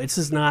real. This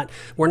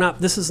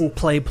isn't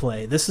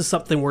play. This is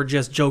something we're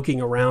just joking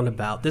around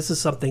about. This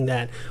is something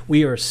that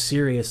we are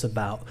serious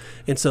about.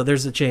 And so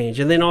there's a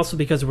change. And then also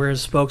because we're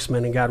his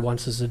spokesman and God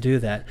wants us to do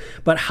that.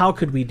 But how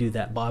could we do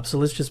that, Bob? So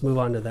let's just move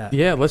on to that.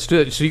 Yeah, let's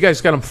do it. So you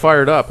guys got them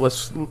fired up.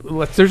 Let's.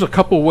 There's a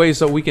couple ways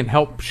that we can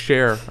help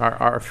share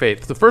our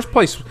faith. The first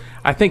place,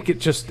 I think, it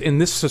just in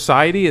this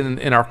society and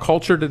in our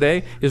culture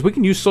today, is we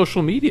can use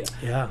social media.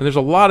 Yeah. And there's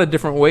a lot of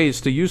different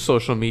ways to use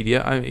social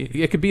media. I mean,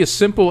 it could be as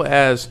simple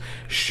as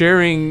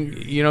sharing,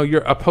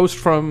 a post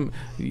from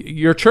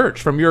your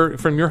church, from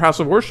your house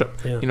of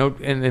worship, Yeah.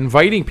 And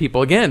inviting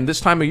people. Again,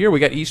 this time of year, we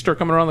got Easter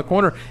coming around the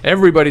corner.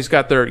 Everybody's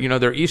got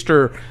their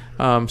Easter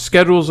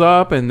schedules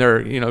up, and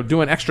they're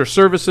doing extra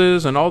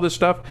services and all this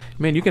stuff.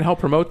 Man, you can help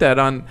promote that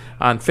on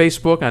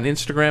Facebook, on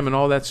Instagram, and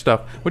all that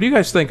stuff. What do you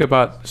guys think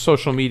about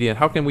social media?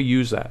 How can we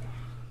use that?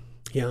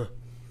 Yeah.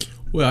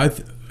 Well, I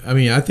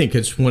think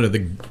it's one of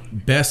the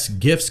best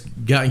gifts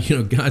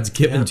God's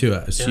given to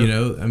us.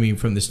 Yeah.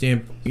 From the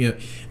standpoint,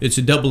 it's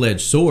a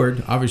double-edged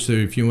sword.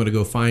 Obviously, if you want to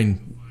go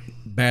find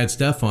bad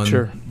stuff on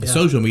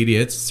social media,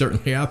 it's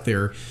certainly out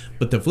there.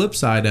 But the flip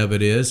side of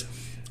it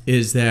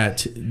is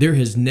that there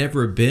has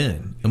never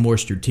been a more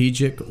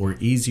strategic or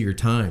easier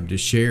time to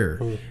share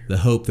the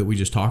hope that we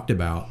just talked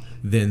about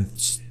than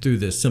through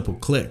the simple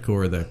click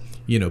or the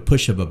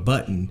push of a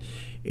button.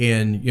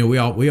 And we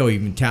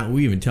even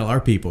tell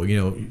our people,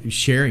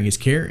 sharing is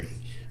caring.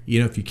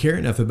 If you care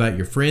enough about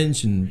your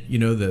friends and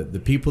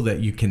the people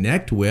that you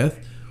connect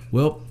with,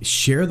 well,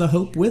 share the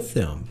hope with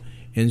them.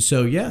 And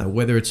so,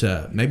 whether it's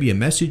maybe a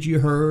message you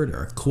heard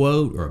or a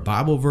quote or a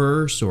Bible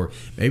verse, or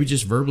maybe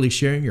just verbally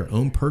sharing your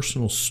own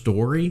personal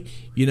story,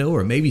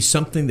 or maybe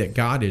something that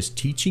God is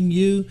teaching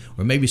you,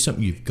 or maybe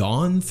something you've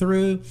gone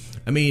through.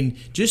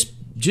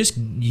 Just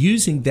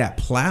using that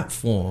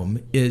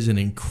platform is an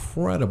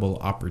incredible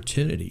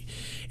opportunity.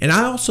 And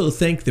I also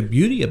think the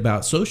beauty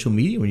about social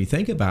media, when you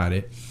think about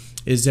it,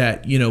 is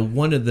that,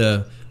 one of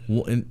the,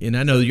 and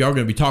I know y'all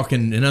going to be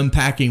talking and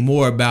unpacking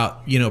more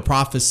about,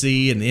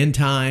 prophecy and the end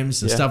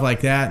times and stuff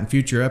like that in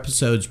future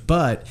episodes.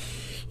 But,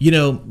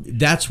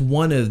 that's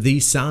one of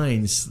these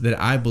signs that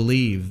I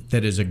believe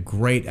that is a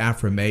great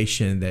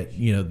affirmation that,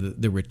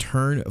 the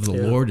return of the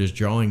Lord is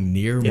drawing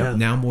near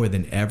now more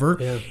than ever.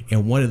 Yeah.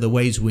 And one of the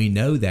ways we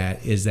know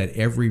that is that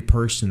every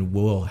person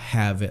will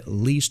have at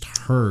least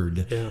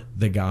heard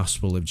the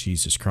gospel of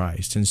Jesus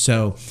Christ. And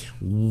so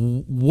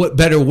what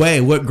better way,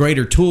 what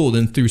greater tool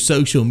than through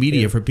social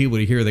media for people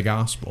to hear the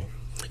gospel?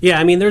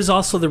 Yeah, there's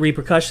also the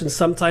repercussions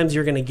sometimes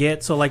you're going to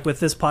get. So like with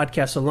this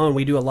podcast alone,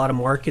 we do a lot of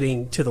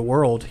marketing to the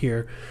world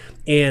here,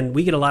 and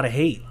we get a lot of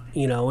hate,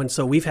 and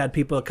so we've had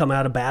people come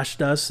out and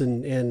bashed us,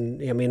 and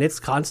it's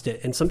constant.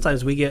 And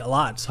sometimes we get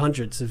lots,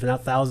 hundreds, if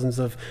not thousands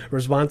of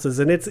responses,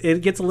 and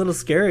it gets a little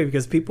scary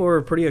because people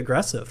are pretty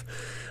aggressive.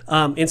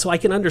 And so I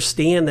can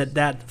understand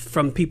that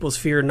from people's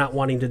fear not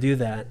wanting to do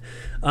that.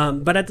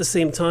 But at the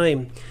same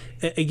time,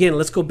 again,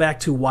 let's go back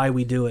to why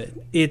we do it.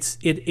 It's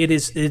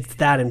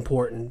that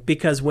important,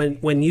 because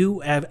when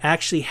you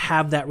actually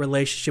have that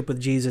relationship with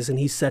Jesus and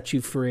he sets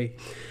you free,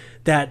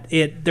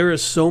 there are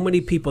so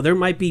many people. There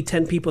might be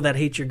 10 people that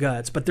hate your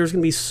guts, but there's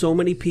going to be so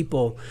many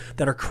people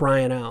that are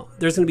crying out.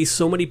 There's going to be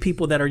so many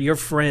people that are your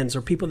friends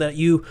or people that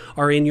you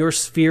are in your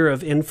sphere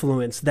of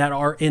influence that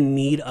are in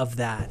need of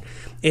that.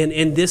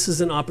 And this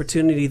is an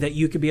opportunity that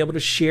you could be able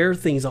to share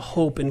things of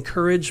hope,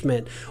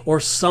 encouragement, or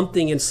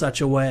something in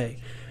such a way.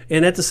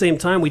 And at the same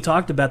time, we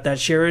talked about that,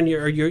 sharing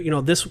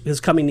this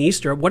is coming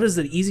Easter. What is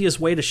the easiest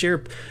way to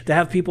share, to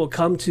have people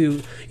come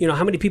to,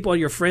 how many people are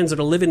your friends that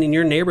are living in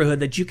your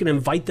neighborhood that you can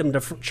invite them to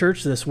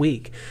church this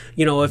week?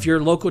 If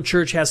your local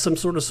church has some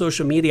sort of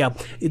social media,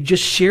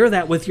 just share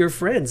that with your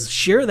friends.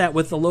 Share that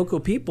with the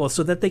local people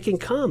so that they can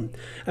come.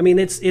 I mean,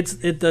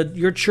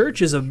 your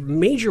church is a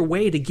major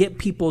way to get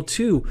people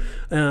to,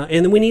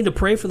 and we need to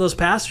pray for those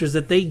pastors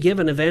that they give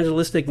an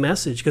evangelistic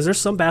message, because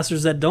there's some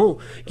pastors that don't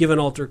give an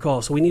altar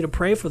call. So we need to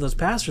pray for those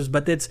pastors,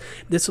 but it's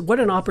what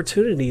an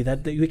opportunity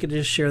that we could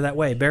just share that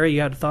way. Barry,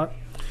 you had a thought?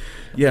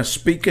 Yeah,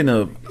 speaking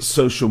of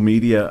social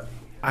media,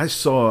 I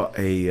saw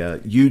a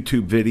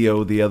YouTube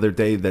video the other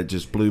day that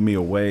just blew me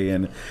away,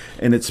 and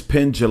it's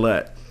Penn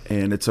Jillette,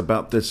 and it's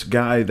about this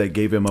guy that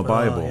gave him a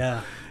Bible.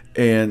 Yeah.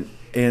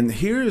 And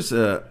here's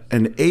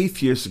an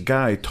atheist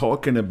guy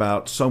talking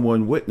about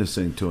someone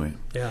witnessing to him.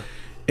 Yeah.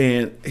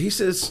 And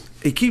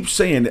he keeps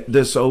saying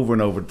this over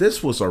and over.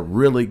 This was a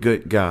really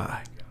good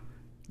guy.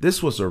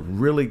 This was a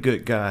really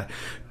good guy.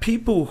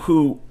 People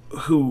who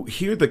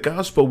hear the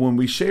gospel when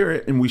we share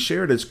it, and we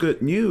share it as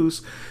good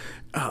news,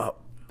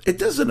 it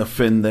doesn't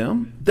offend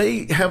them.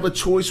 They have a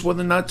choice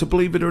whether or not to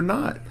believe it or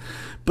not.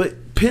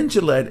 But Penn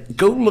Jillette,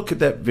 go look at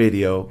that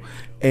video,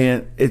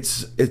 and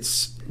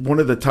it's one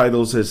of the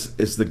titles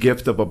is The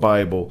Gift of a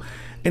Bible.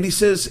 And he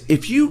says,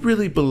 if you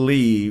really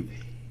believe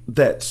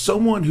that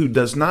someone who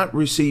does not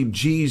receive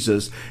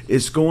Jesus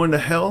is going to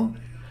hell,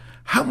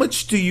 how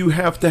much do you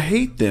have to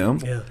hate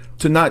them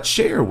to not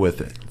share with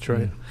it? That's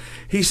right.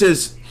 He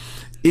says,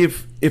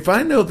 if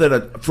I know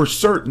that for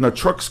certain a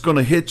truck's going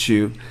to hit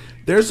you,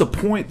 there's a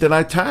point that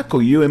I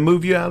tackle you and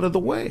move you out of the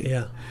way.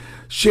 Yeah.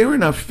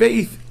 Sharing our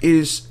faith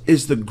is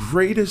the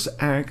greatest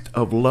act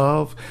of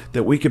love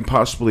that we can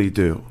possibly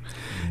do.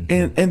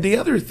 Mm-hmm. And the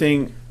other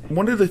thing,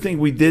 one of the things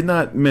we did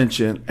not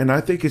mention, and I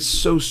think it's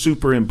so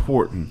super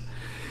important,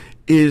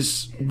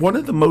 is one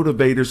of the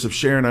motivators of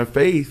sharing our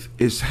faith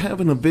is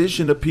having a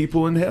vision of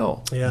people in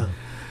hell. Yeah.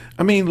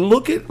 I mean,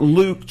 look at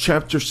Luke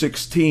chapter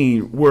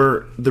 16,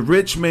 where the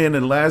rich man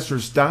and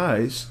Lazarus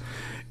dies,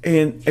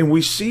 and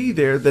we see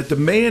there that the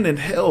man in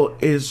hell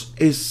is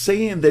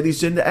saying that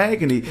he's in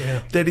agony,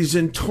 that he's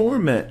in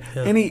torment,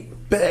 and he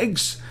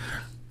begs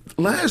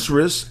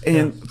Lazarus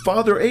and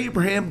Father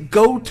Abraham,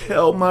 go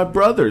tell my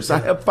brothers. I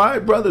have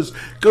 5 brothers.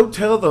 Go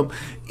tell them.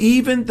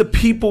 Even the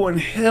people in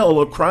hell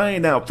are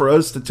crying out for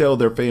us to tell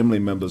their family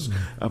members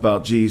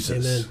about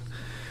Jesus. Amen.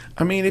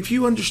 I mean, if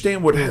you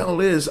understand what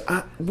hell is,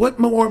 what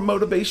more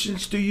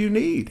motivations do you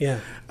need? Yeah.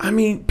 I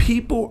mean,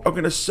 people are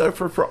going to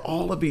suffer for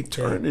all of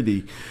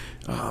eternity.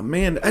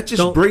 Man, that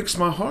just breaks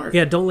my heart.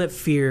 Yeah, don't let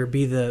fear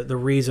be the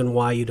reason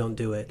why you don't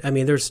do it. I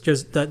mean, there's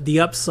just the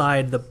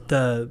upside,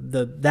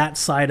 that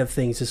side of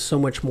things is so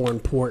much more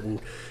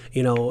important.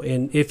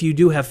 And if you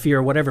do have fear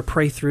or whatever,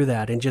 pray through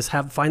that and just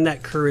find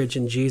that courage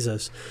in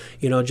Jesus.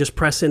 Just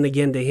press in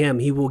again to Him.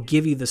 He will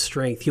give you the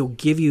strength. He'll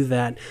give you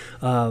that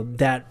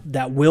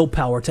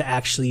willpower to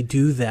actually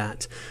do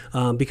that,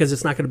 because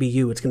it's not going to be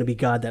you. It's going to be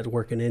God that's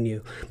working in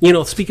you.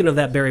 Speaking of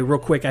that, Barry, real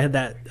quick,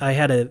 I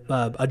had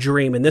a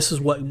dream, and this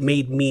is what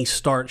made me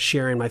start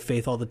sharing my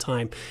faith all the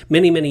time.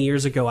 Many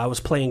years ago, I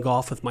was playing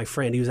golf with my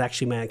friend. He was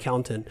actually my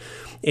accountant,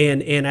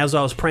 and as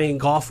I was playing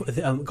golf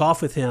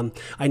with him,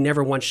 I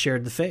never once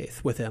shared the faith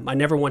with him. I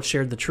never once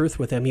shared the truth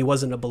with him. He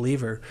wasn't a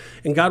believer.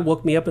 And God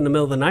woke me up in the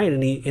middle of the night,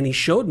 and he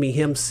showed me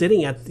him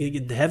sitting at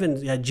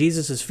heaven at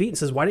Jesus' feet and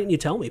says, "Why didn't you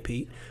tell me,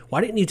 Pete? Why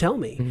didn't you tell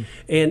me?"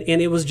 Mm-hmm.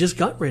 And it was just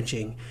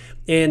gut-wrenching.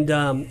 And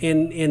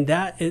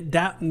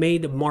that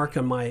made a mark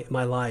on my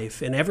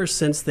life. And ever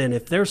since then,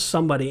 if there's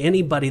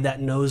anybody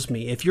that knows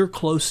me, if you're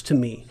close to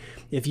me,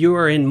 if you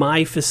are in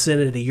my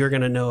vicinity, you're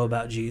going to know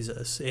about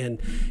Jesus. And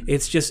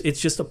it's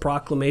just a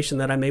proclamation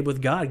that I made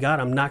with God. God,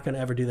 I'm not going to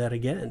ever do that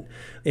again.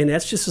 And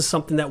that's just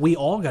something that we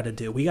all got to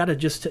do. We got to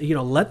just,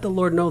 let the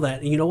Lord know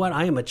that, you know what,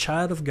 I am a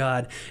child of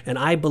God, and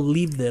I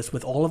believe this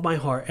with all of my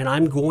heart, and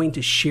I'm going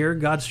to share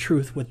God's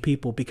truth with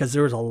people, because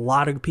there's a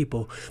lot of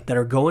people that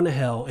are going to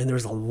hell, and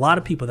there's a lot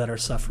of people that are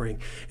suffering.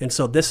 And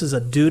so this is a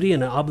duty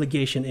and an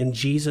obligation in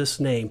Jesus'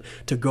 name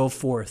to go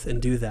forth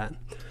and do that.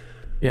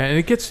 Yeah, and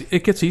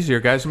it gets easier,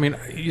 guys. I mean,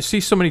 you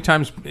see so many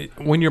times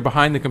when you're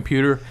behind the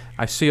computer,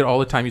 I see it all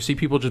the time. You see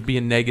people just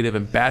being negative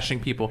and bashing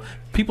people.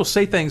 People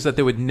say things that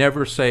they would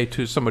never say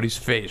to somebody's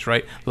face,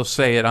 right? They'll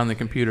say it on the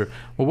computer.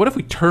 Well, what if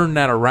we turn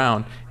that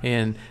around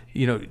and,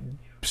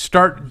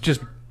 start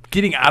just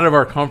getting out of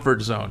our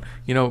comfort zone.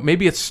 You know,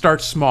 maybe it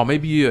starts small.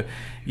 Maybe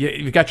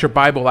you got your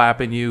Bible app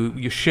and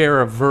you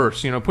share a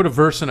verse. You know, put a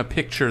verse in a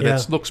picture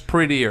that looks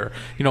pretty, or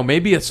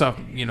maybe it's a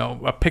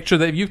picture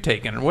that you've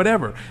taken or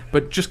whatever.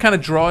 But just kind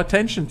of draw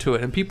attention to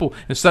it, and people,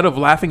 instead of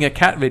laughing at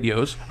cat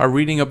videos, are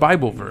reading a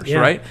Bible verse,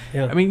 right?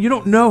 Yeah. I mean, you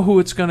don't know who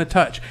it's going to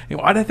touch. You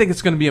know, I think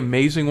it's going to be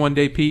amazing one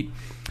day, Pete,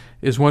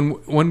 is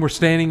when we're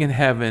standing in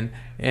heaven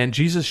and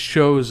Jesus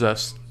shows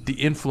us the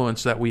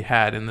influence that we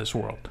had in this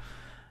world.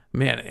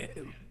 Man,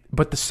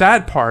 but the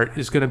sad part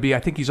is going to be, I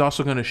think he's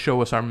also going to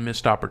show us our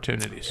missed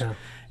opportunities. Yeah.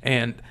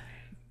 And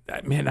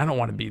man, I don't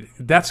want to be,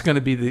 that's going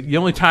to be the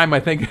only time I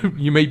think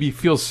you maybe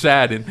feel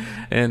sad,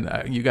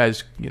 and you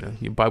guys,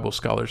 you Bible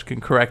scholars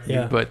can correct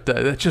me, but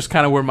that's just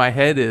kind of where my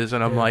head is.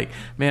 And I'm like,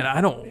 man, I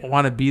don't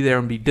want to be there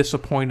and be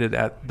disappointed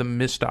at the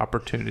missed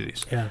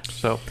opportunities. Yeah.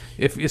 So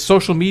if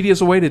social media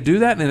is a way to do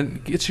that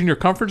and it's in your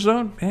comfort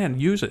zone, man,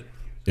 use it.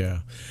 Yeah.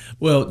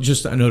 Well,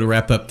 just, I know, to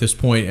wrap up this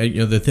point,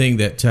 the thing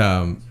that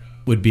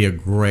would be a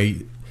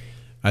great,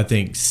 I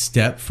think,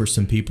 step for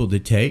some people to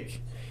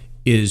take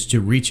is to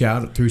reach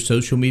out through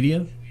social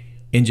media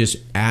and just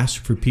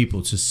ask for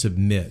people to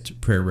submit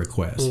prayer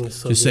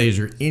requests. Say, is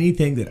there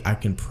anything that I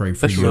can pray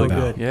for you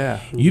about? Good. Yeah.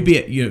 You'd be,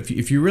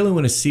 if you really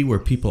want to see where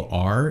people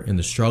are and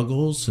the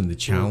struggles and the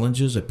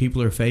challenges that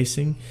people are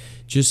facing,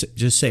 just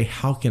say,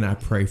 how can I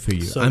pray for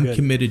you? I'm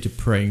committed to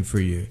praying for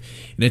you.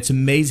 And it's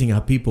amazing how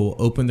people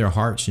open their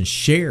hearts and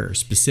share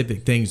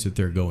specific things that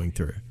they're going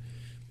through.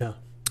 Yeah.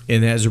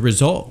 And as a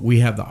result, we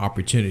have the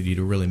opportunity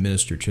to really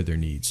minister to their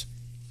needs.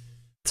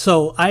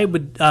 So I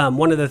would,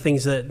 one of the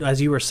things that,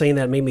 as you were saying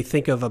that, made me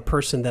think of a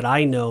person that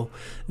I know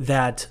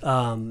that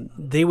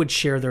they would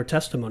share their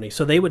testimony.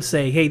 So they would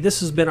say, hey, this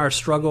has been our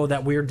struggle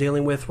that we're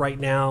dealing with right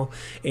now.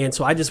 And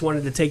so I just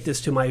wanted to take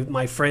this to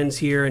my friends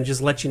here and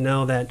just let you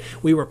know that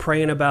we were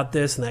praying about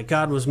this and that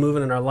God was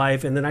moving in our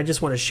life. And then I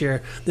just want to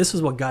share, this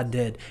is what God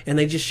did. And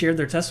they just shared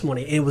their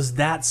testimony. It was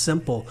that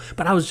simple.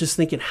 But I was just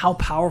thinking, how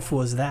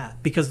powerful is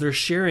that? Because they're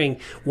sharing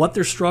what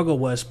their struggle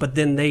was, but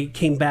then they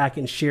came back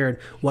and shared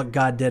what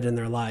God did in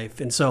their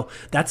life. And so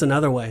that's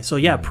another way. So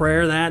yeah,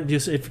 prayer, that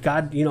just, if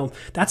God,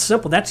 that's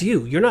simple. That's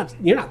you. You're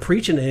not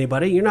preaching to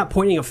anybody. You're not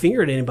pointing a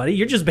finger at anybody.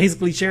 You're just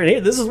basically sharing, hey,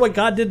 this is what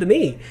God did to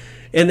me.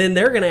 And then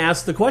they're going to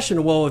ask the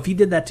question, well, if he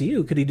did that to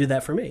you, could he do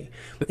that for me?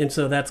 And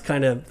so that's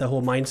kind of the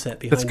whole mindset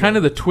behind it. That's kind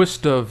of the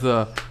twist of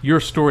the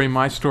your story,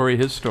 my story,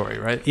 his story,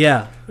 right?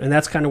 Yeah, and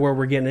that's kind of where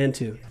we're getting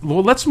into.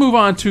 Well, let's move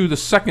on to the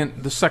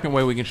second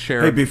way we can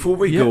share. Hey, before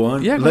we go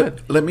on,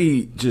 let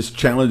me just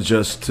challenge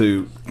us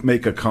to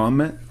make a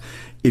comment.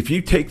 If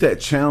you take that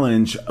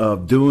challenge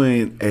of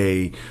doing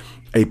a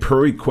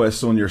prayer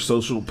request on your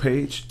social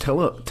page, tell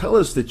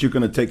us that you're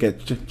going to take a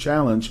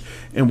challenge,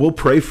 and we'll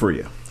pray for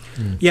you.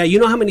 Yeah, you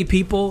know how many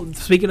people,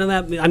 speaking of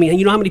that, I mean,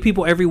 you know how many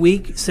people every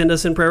week send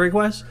us in prayer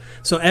requests?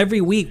 So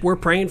every week we're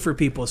praying for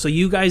people. So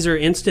you guys are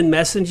instant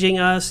messaging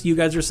us. You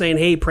guys are saying,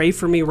 hey, pray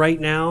for me right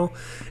now.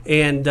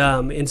 And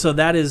so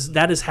that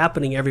is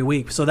happening every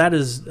week. So that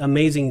is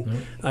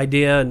amazing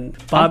idea.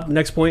 And Bob,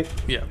 next point.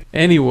 Yeah.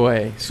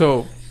 Anyway,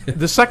 so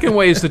the second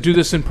way is to do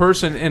this in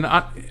person, and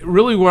I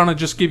really want to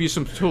just give you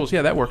some tools.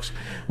 Yeah, that works.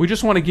 We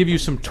just want to give you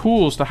some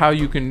tools to how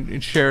you can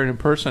share it in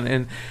person.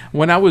 And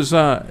when I was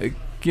kind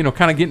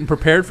of getting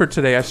prepared for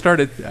today, I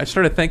started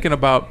thinking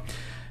about,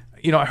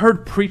 I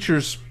heard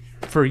preachers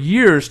for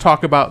years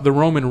talk about the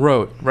Roman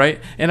road, right?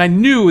 And I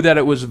knew that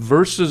it was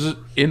verses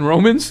in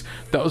Romans.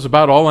 That was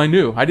about all I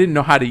knew. I didn't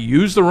know how to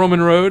use the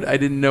Roman road. I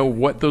didn't know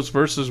what those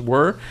verses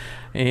were.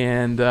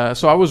 And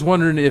so I was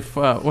wondering if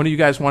one of you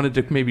guys wanted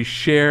to maybe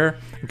share,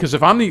 because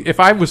if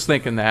I was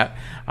thinking that,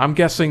 I'm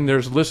guessing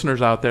there's listeners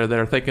out there that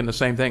are thinking the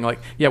same thing. Like,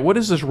 yeah, what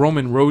is this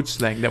Roman roads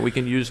thing that we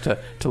can use to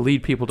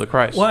lead people to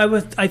Christ?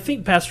 Well, I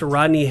think Pastor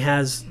Rodney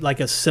has like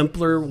a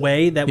simpler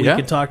way that we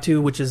could talk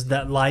to, which is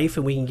that life,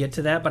 and we can get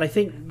to that. But I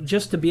think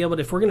just to be able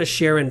to, if we're going to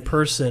share in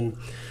person,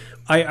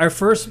 our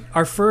first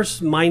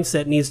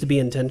mindset needs to be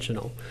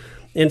intentional.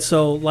 And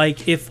so,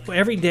 like, if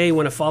every day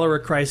when a follower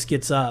of Christ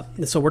gets up,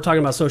 and so we're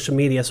talking about social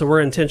media, so we're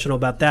intentional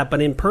about that,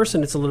 but in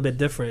person, it's a little bit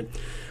different.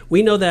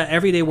 We know that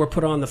every day we're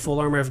put on the full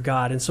armor of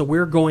God, and so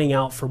we're going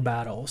out for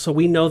battle. So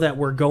we know that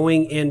we're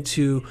going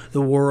into the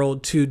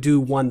world to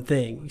do one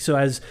thing. So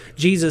as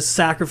Jesus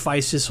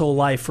sacrificed his whole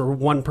life for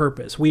one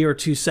purpose, we are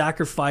to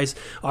sacrifice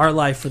our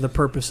life for the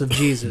purpose of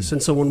Jesus.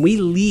 And so when we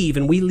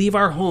leave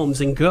our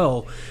homes and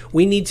go,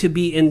 we need to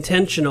be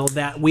intentional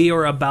that we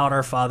are about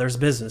our Father's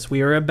business.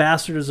 We are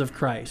ambassadors of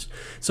Christ.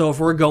 So if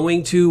we're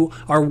going to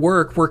our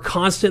work, we're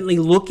constantly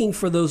looking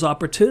for those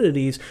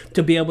opportunities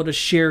to be able to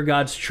share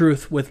God's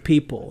truth with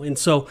people. And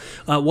so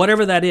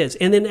whatever that is.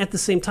 And then at the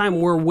same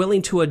time, we're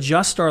willing to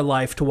adjust our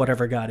life to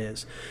whatever God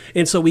is.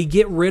 And so we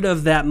get rid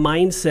of that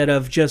mindset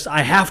of just,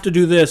 I have to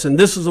do this and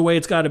this is the way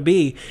it's got to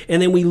be.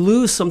 And then we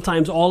lose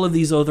sometimes all of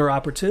these other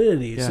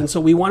opportunities. Yeah. And so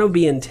we want to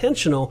be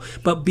intentional,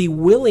 but be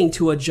willing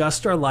to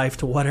adjust our life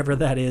to whatever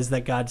that is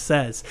that God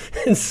says.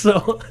 And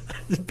so,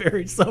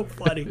 Barry's so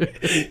funny.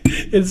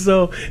 And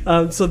so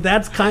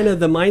that's kind of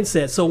the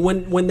mindset. So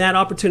when that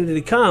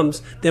opportunity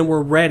comes, then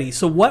we're ready.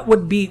 So what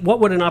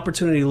would an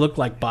opportunity look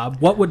like, Bob?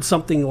 What would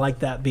something like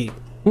that be?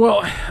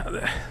 Well,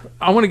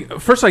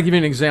 first I give you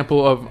an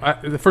example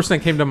of the first thing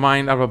that came to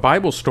mind out of a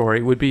Bible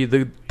story would be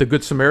the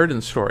Good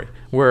Samaritan story,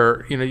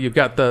 where you've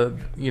got the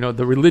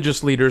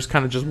religious leaders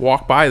kind of just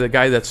walk by the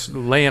guy that's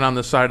laying on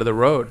the side of the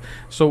road.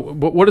 So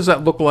what does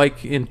that look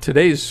like in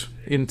today's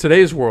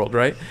world,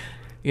 right?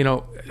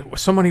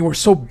 We're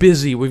so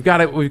busy. We've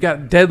got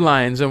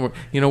deadlines,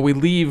 and we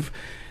leave.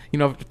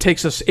 If it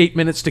takes us 8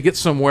 minutes to get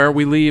somewhere,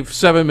 we leave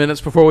 7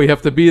 minutes before we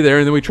have to be there,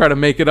 and then we try to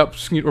make it up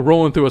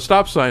rolling through a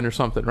stop sign or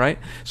something, right?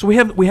 So we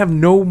have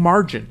no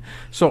margin.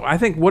 So I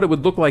think what it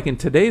would look like in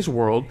today's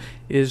world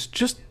is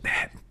just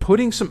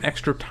putting some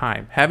extra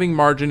time, having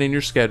margin in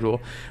your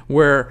schedule,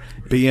 where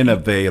being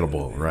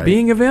available, right?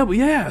 Being available,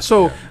 yeah.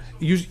 So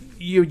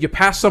you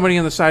pass somebody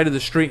on the side of the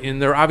street,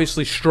 and they're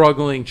obviously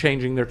struggling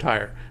changing their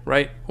tire,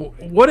 right?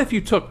 What if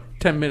you took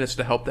 10 minutes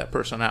to help that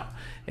person out?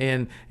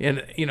 And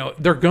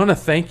they're gonna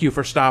thank you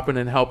for stopping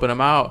and helping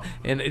them out,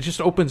 and it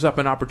just opens up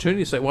an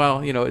opportunity to say, well,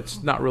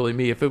 it's not really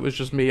me. If it was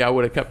just me, I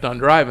would have kept on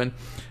driving,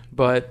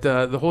 but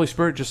the Holy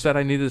Spirit just said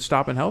I needed to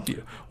stop and help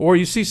you. Or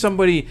you see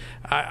somebody,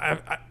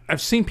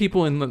 I've seen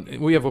people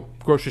we have a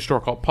grocery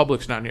store called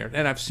Publix down here,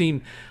 and I've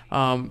seen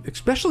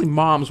especially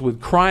moms with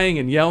crying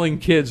and yelling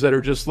kids that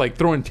are just like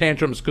throwing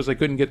tantrums because they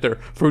couldn't get their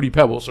Fruity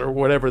Pebbles or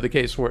whatever the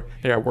case were.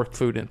 I worked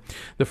food in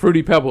the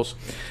Fruity Pebbles.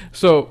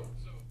 So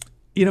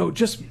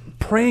just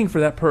praying for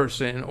that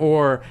person,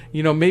 or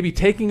maybe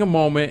taking a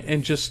moment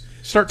and just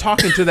start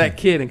talking to that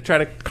kid and try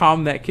to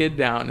calm that kid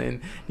down,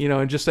 and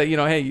and just say,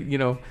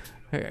 hey,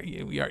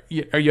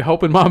 are you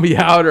helping mommy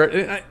out?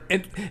 Or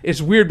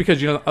it's weird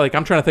because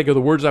I'm trying to think of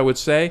the words I would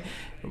say,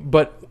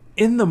 but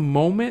in the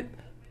moment,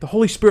 the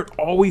Holy Spirit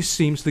always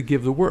seems to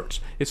give the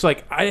words. It's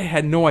like I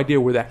had no idea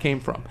where that came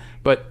from,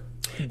 but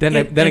then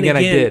again,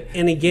 I did.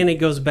 And again, it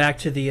goes back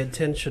to the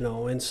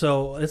intentional. And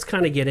so let's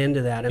kind of get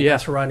into that. And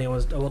Pastor Rodney,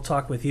 we'll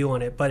talk with you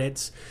on it.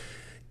 But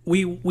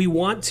we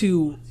want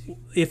to,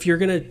 if you're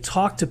going to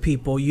talk to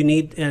people, you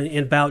need, and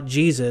about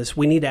Jesus,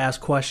 we need to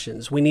ask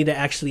questions. We need to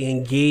actually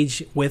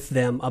engage with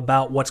them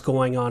about what's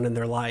going on in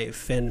their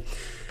life. And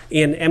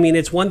I mean,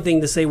 it's one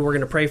thing to say we're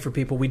going to pray for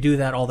people. We do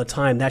that all the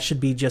time. That should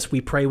be just we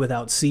pray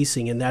without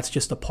ceasing, and that's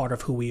just a part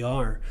of who we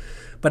are.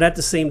 But at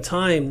the same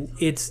time,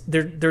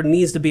 there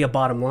needs to be a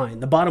bottom line.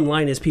 The bottom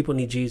line is people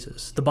need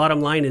Jesus. The bottom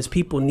line is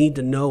people need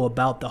to know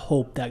about the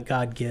hope that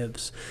God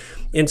gives.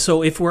 And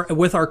so if we're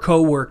with our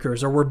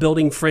coworkers, or we're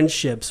building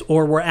friendships,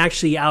 or we're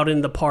actually out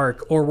in the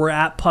park, or we're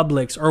at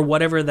Publix, or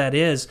whatever that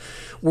is,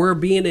 we're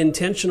being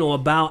intentional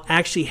about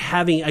actually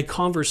having a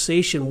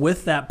conversation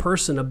with that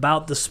person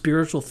about the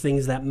spiritual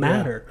things that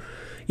matter. Yeah.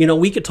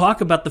 We could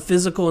talk about the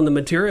physical and the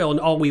material and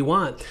all we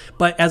want,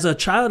 but as a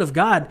child of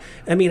God,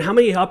 I mean, how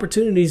many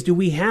opportunities do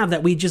we have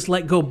that we just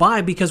let go by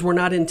because we're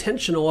not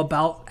intentional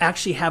about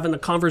actually having a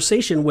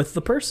conversation with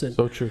the person?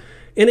 So true.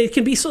 And it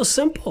can be so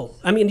simple.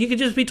 I mean, you could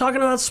just be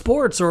talking about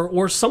sports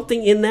or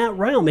something in that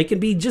realm. It can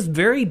be just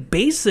very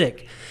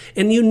basic,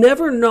 and you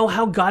never know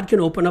how God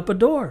can open up a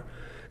door.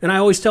 And I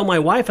always tell my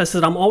wife, I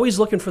said, I'm always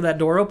looking for that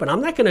door open.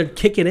 I'm not going to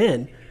kick it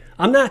in.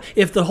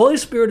 If the Holy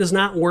Spirit is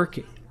not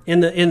working,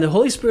 and the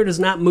Holy Spirit is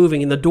not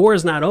moving, and the door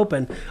is not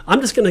open,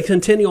 I'm just going to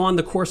continue on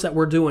the course that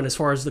we're doing as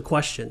far as the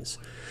questions.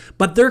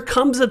 But there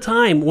comes a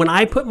time when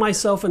I put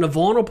myself in a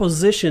vulnerable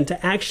position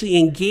to actually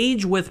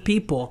engage with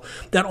people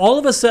that all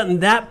of a sudden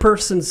that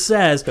person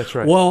says, that's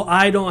right. Well,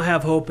 I don't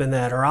have hope in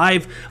that, or I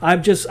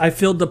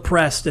feel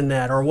depressed in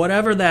that, or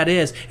whatever that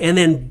is. And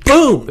then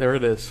boom, there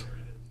it is.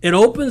 It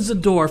opens the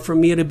door for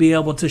me to be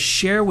able to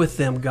share with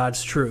them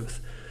God's truth.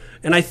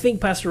 And I think,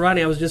 Pastor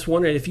Rodney, I was just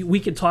wondering if we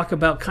could talk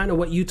about kind of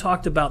what you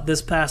talked about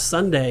this past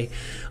Sunday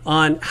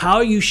on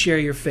how you share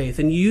your faith.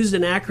 And you used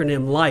an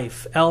acronym,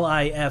 LIFE,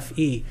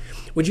 L-I-F-E.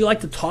 Would you like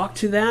to talk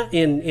to that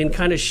and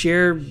kind of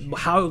share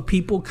how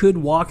people could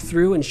walk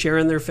through and share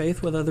in their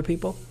faith with other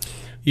people?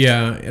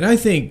 Yeah, and I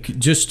think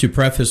just to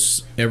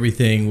preface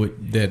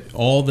everything that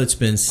all that's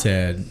been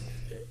said,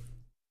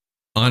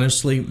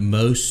 honestly,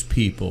 most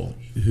people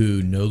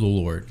who know the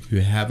Lord, who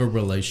have a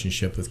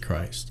relationship with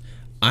Christ,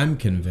 I'm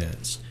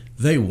convinced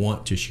they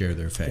want to share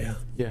their faith.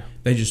 Yeah.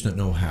 They just don't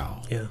know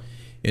how. Yeah.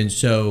 And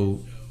so,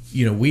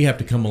 we have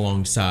to come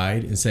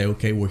alongside and say,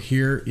 okay, well,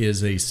 here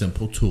is a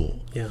simple tool.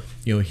 Yeah.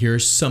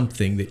 Here's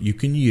something that you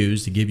can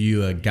use to give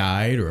you a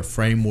guide or a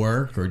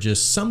framework or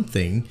just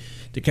something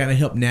to kind of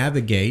help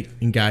navigate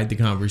and guide the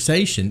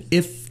conversation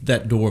if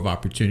that door of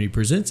opportunity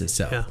presents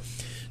itself. Yeah.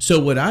 So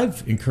what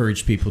I've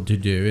encouraged people to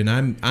do, and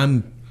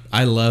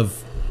I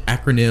love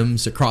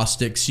acronyms,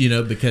 acrostics,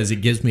 because it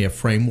gives me a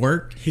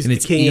framework and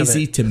it's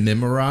easy to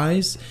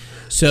memorize.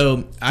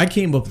 So I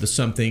came up with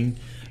something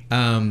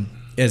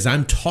as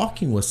I'm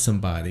talking with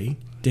somebody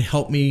to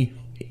help me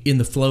in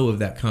the flow of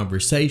that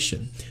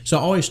conversation. So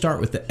I always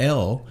start with the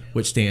L,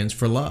 which stands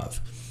for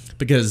love,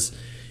 because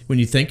when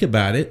you think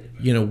about it,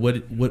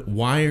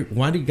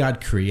 why did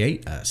God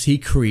create us? He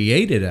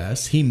created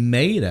us. He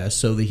made us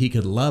so that he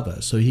could love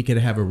us, so he could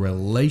have a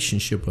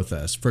relationship with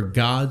us. For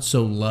God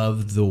so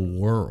loved the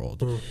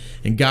world.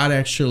 And God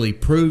actually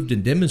proved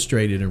and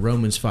demonstrated in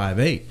Romans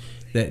 5:8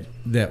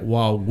 that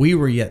while we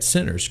were yet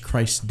sinners,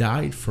 Christ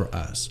died for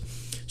us.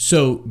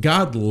 So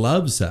God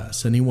loves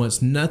us, and he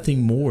wants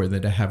nothing more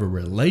than to have a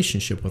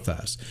relationship with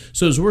us.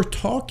 So as we're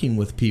talking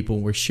with people,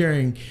 we're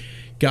sharing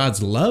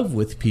God's love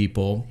with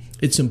people,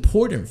 it's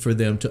important for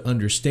them to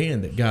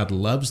understand that God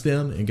loves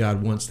them and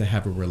God wants to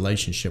have a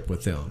relationship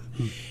with them.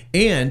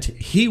 And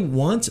he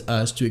wants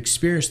us to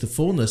experience the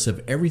fullness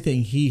of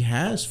everything he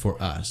has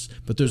for us.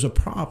 But there's a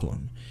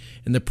problem.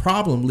 And the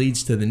problem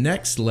leads to the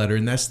next letter,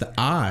 and that's the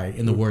I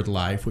in the word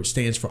life, which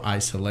stands for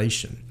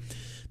isolation.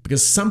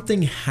 Because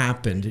something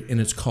happened, and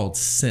it's called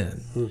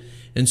sin.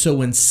 And so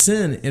when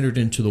sin entered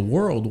into the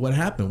world, what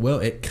happened? Well,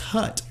 it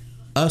cut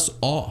us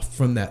off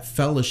from that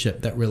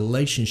fellowship, that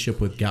relationship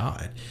with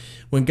God.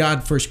 When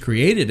God first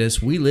created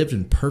us, we lived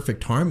in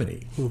perfect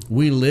harmony.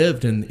 We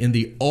lived in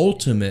the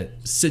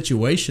ultimate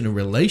situation of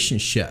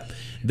relationship.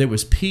 There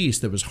was peace,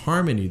 there was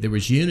harmony, there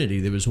was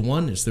unity, there was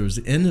oneness, there was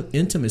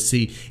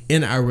intimacy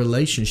in our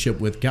relationship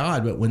with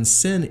God. But when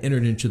sin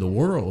entered into the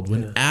world,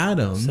 when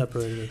Adam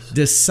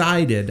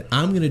decided,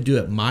 I'm going to do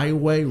it my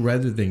way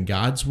rather than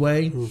God's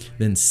way,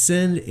 then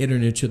sin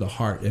entered into the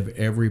heart of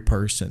every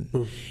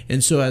person.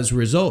 And so as a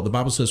result, the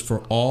Bible says, for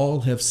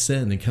all have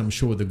sinned and come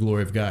short of the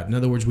glory of God. In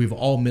other words, we've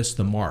all missed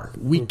the mark.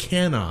 We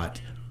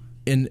cannot,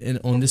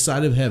 on this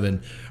side of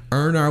heaven,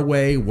 earn our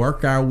way,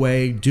 work our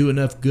way, do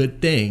enough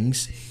good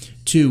things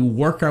to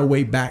work our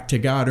way back to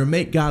God or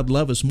make God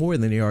love us more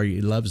than he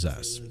already loves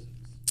us.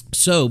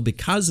 So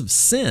because of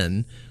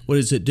sin, what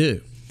does it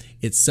do?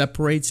 It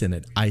separates and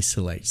it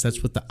isolates.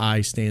 That's what the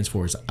I stands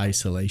for, is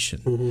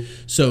isolation.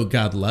 So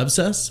God loves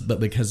us, but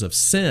because of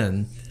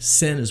sin,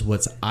 sin is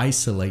what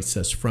isolates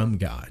us from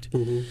God.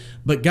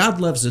 But God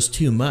loves us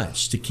too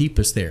much to keep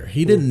us there.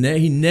 He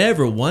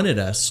never wanted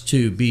us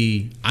to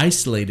be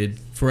isolated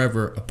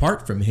forever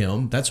apart from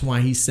him. That's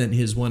why he sent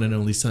his one and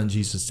only son,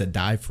 Jesus, to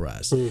die for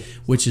us,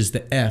 which is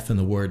the F in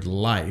the word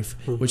life,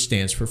 which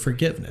stands for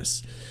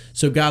forgiveness.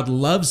 So God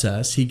loves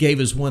us. He gave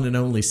his one and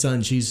only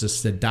son,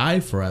 Jesus, to die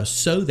for us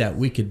so that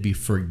we could be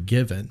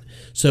forgiven,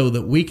 so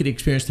that we could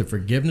experience the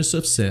forgiveness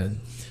of sin,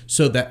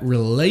 so that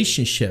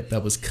relationship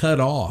that was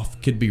cut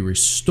off could be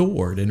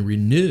restored and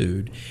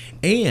renewed,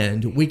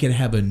 and we can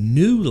have a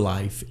new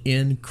life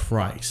in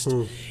Christ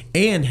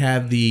and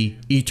have the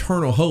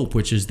eternal hope,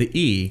 which is the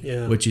E,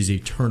 which is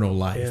eternal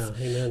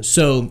life.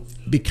 So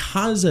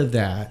because of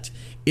that,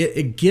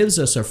 it gives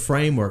us a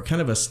framework,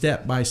 kind of a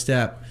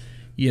step-by-step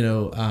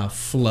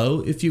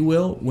flow, if you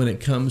will, when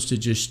it comes to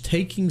just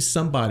taking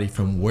somebody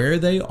from where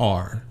they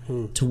are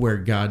to where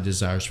God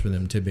desires for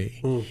them to be.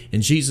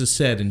 And Jesus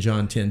said in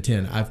John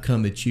 10:10, I've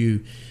come that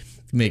you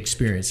may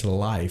experience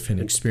life and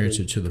experience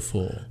it to the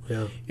full.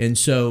 And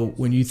so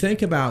when you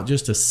think about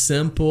just a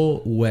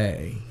simple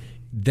way,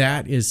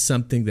 that is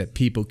something that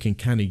people can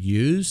kind of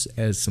use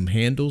as some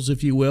handles,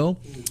 if you will,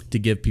 to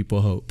give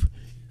people hope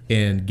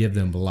and give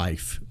them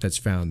life that's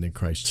found in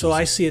Christ Jesus. So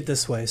I see it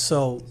this way.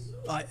 So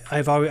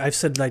I've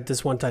said like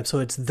this one time. So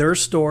it's their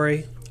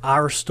story,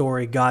 our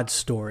story, God's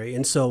story.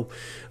 And so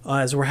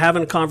as we're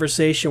having a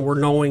conversation, we're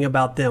knowing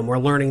about them, we're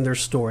learning their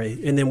story,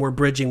 and then we're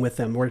bridging with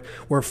them.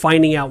 We're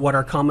finding out what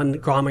our common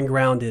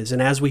ground is.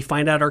 And as we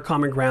find out our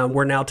common ground,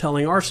 we're now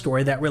telling our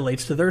story that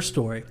relates to their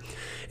story.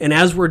 And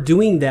as we're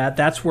doing that,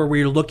 that's where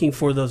we're looking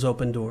for those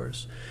open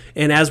doors.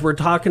 And as we're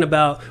talking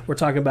about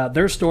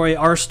their story,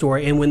 our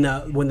story, and when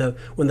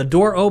the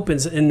door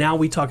opens, and now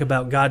we talk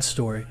about God's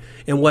story.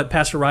 And what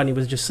Pastor Rodney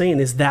was just saying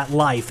is that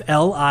life,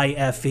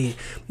 L-I-F-E,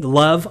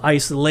 love,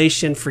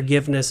 isolation,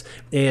 forgiveness,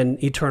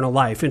 and eternal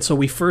life. And so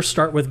we first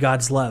start with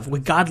God's love.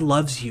 When God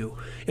loves you,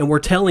 and we're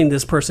telling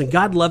this person,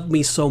 God loved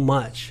me so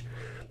much.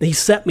 He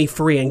set me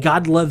free, and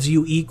God loves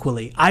you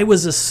equally. I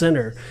was a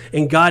sinner,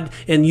 and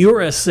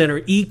you're a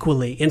sinner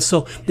equally. And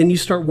so then you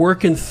start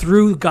working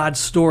through God's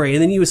story,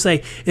 and then you would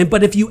say,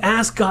 but if you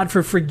ask God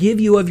to forgive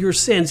you of your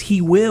sins, He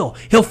will.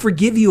 He'll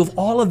forgive you of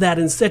all of that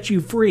and set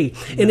you free.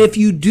 Yeah. And if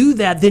you do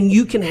that, then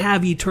you can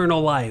have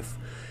eternal life.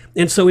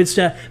 And so it's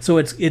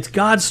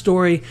God's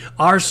story,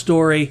 our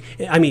story.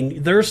 I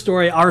mean, their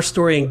story, our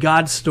story, and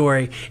God's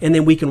story, and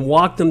then we can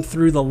walk them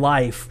through the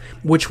life,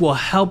 which will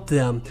help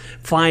them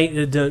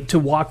find to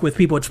walk with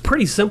people. It's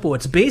pretty simple.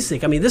 It's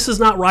basic. I mean, this is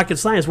not rocket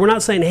science. We're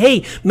not saying,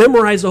 hey,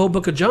 memorize the whole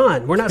book of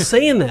John. We're not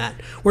saying that.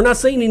 We're not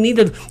saying you need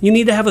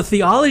to have a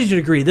theology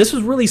degree. This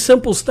is really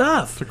simple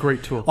stuff. It's a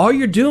great tool. All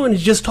you're doing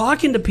is just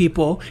talking to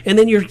people, and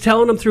then you're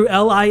telling them through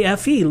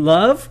L-I-F-E,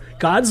 love.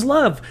 God's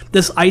love,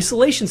 this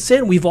isolation,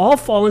 sin, we've all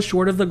fallen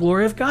short of the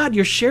glory of God.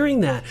 You're sharing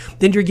that.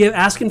 Then you're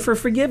asking for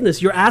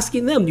forgiveness. You're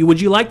asking them,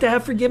 would you like to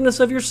have forgiveness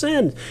of your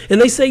sins?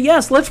 And they say,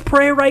 yes, let's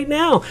pray right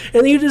now.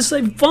 And then you just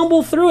say,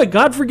 fumble through it.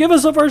 God, forgive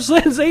us of our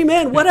sins.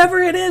 Amen. Whatever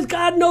it is,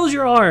 God knows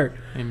your heart.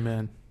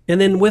 Amen.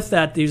 And then with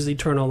that, there's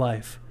eternal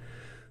life.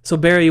 So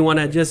Barry, you want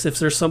to if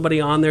there's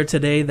somebody on there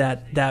today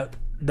that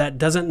that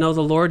doesn't know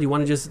the Lord? You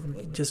want to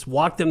just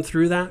walk them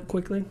through that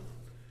quickly?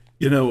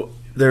 You know,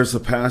 there's a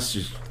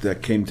passage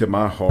that came to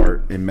my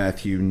heart in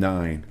Matthew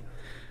 9,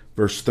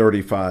 verse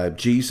 35.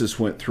 Jesus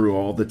went through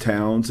all the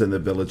towns and the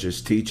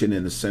villages, teaching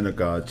in the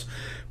synagogues,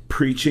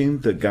 preaching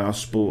the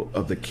gospel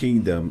of the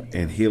kingdom,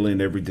 and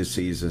healing every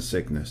disease and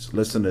sickness.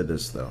 Listen to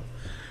this, though.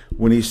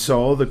 When he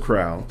saw the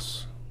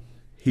crowds,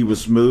 he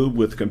was moved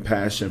with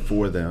compassion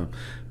for them,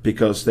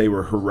 because they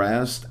were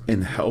harassed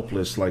and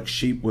helpless like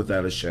sheep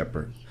without a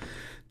shepherd.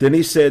 Then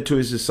he said to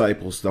his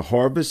disciples, the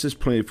harvest is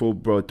plentiful,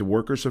 but the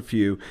workers are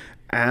few.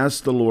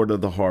 Ask the Lord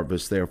of the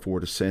harvest,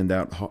 therefore, to send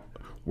out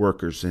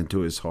workers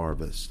into his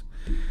harvest.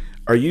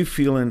 Are you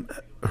feeling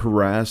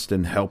harassed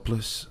and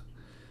helpless?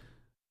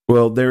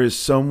 Well, there is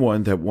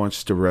someone that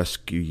wants to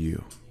rescue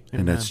you,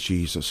 and that's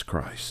Jesus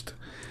Christ.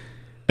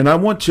 And I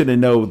want you to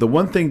know, the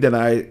one thing that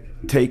I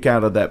take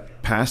out of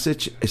that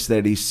passage is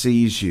that he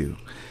sees you.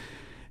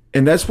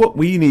 And that's what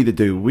we need to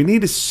do. We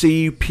need to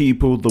see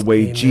people the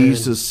way Amen.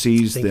 Jesus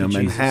sees Thank you, them,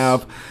 and Jesus.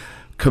 have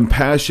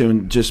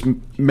compassion. Just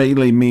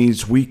mainly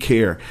means we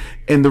care.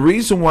 And the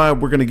reason why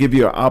we're going to give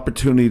you an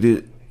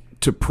opportunity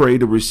to pray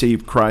to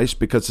receive Christ,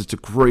 because it's the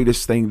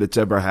greatest thing that's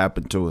ever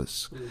happened to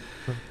us.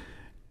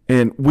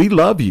 And we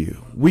love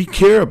you. We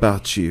care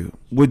about you.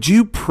 Would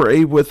you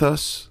pray with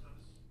us?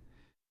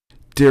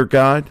 Dear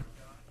God,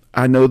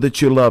 I know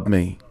that you love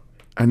me.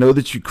 I know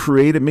that you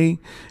created me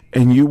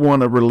and you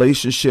want a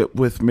relationship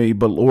with me.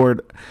 But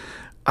Lord,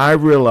 I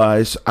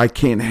realize I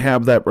can't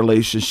have that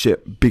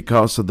relationship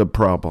because of the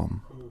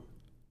problem.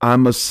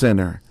 I'm a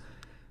sinner.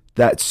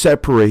 That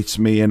separates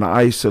me and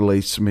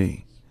isolates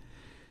me.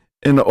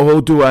 And oh,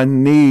 do I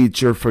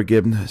need your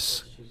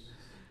forgiveness.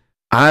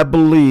 I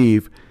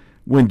believe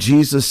when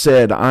Jesus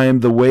said, I am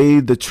the way,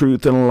 the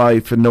truth, and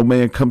life, and no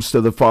man comes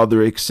to the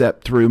Father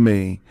except through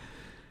me,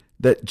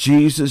 that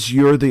Jesus,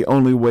 you're the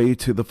only way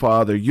to the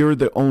Father. You're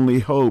the only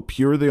hope.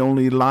 You're the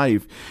only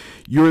life.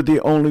 You're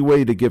the only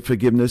way to get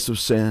forgiveness of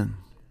sin.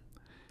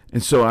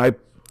 And so I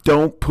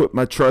don't put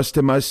my trust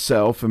in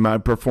myself and my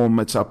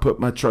performance. I put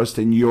my trust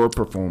in your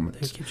performance.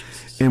 Thank you,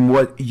 Jesus. In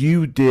what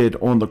you did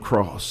on the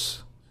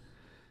cross.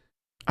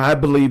 I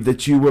believe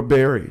that you were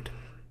buried.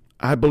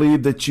 I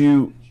believe that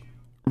you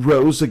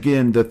rose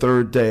again the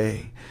third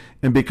day.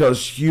 And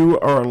because you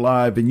are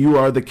alive and you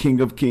are the King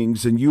of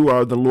Kings and you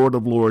are the Lord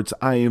of Lords,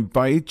 I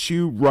invite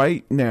you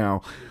right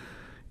now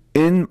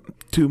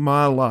into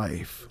my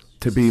life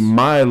to be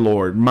my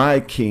Lord, my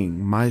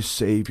King, my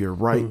Savior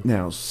right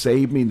now.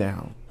 Save me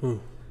now.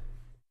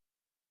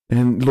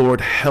 And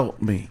Lord,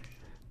 help me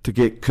to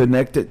get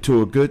connected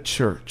to a good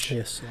church.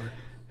 Yes, Lord.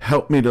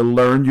 Help me to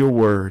learn your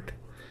word,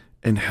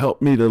 and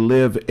help me to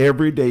live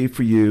every day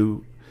for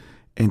you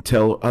and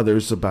tell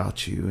others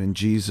about you. In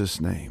Jesus'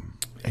 name,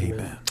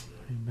 amen.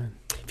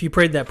 If you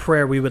prayed that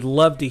prayer, we would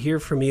love to hear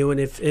from you. And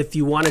if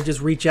you want to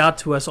just reach out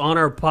to us on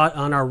our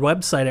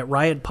website at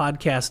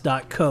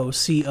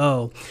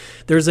riotpodcast.co,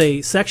 there's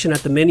a section at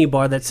the menu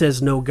bar that says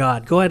Know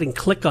God. Go ahead and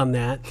click on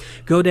that.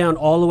 Go down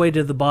all the way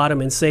to the bottom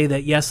and say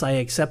that, yes, I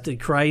accepted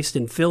Christ,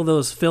 and fill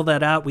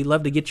that out. We'd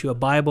love to get you a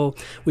Bible.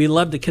 We'd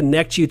love to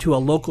connect you to a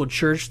local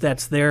church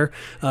that's there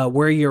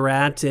where you're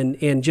at,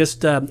 and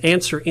just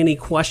answer any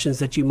questions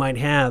that you might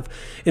have.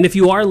 And if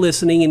you are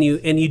listening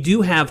and you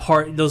do have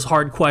those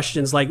hard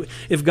questions, like,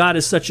 if God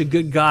is such a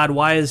good God,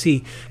 why does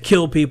he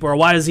kill people, or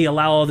why does he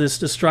allow all this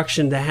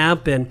destruction to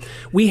happen?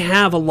 We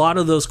have a lot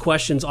of those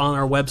questions on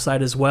our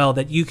website as well,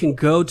 that you can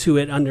go to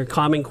it under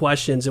common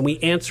questions, and we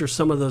answer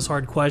some of those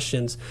hard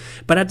questions.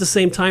 But at the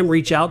same time,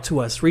 reach out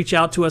to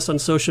us on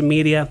social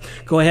media.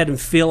 Go ahead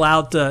and fill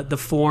out the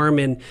form,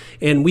 and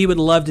we would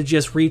love to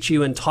just reach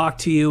you and talk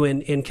to you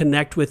and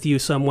connect with you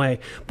some way.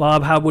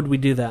 Bob, how would we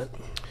do that?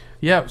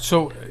 Yeah,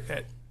 so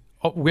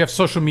we have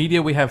social media.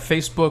 We have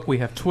Facebook, we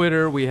have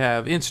Twitter, we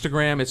have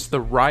Instagram. It's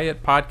the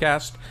Riot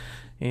Podcast.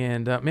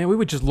 And man, we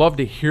would just love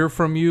to hear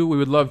from you. We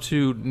would love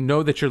to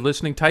know that you're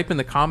listening. Type in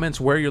the comments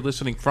where you're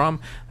listening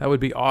from. That would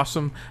be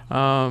awesome.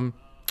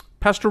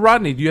 Pastor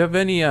Rodney, do you have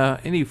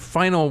any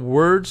final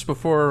words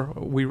before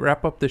we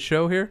wrap up the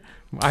show here?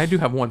 I do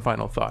have one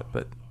final thought,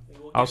 but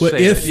I'll say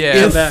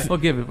it. We'll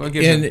give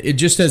it. And it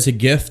just as a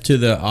gift to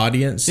the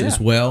audience as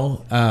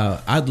well,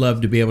 I'd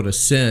love to be able to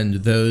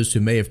send those who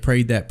may have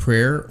prayed that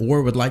prayer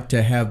or would like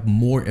to have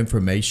more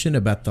information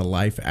about the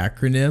LIFE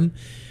acronym.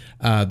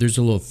 There's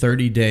a little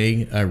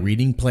 30-day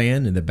reading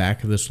plan in the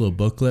back of this little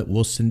booklet.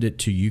 We'll send it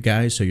to you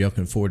guys so y'all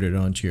can forward it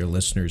on to your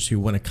listeners who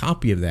want a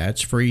copy of that.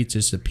 It's free. It's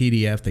just a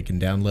PDF. They can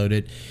download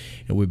it,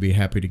 and we'd be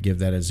happy to give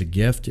that as a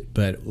gift.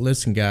 But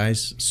listen,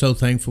 guys, so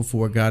thankful for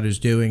what God is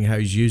doing, how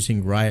he's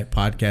using Riot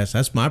Podcast.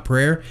 That's my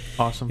prayer.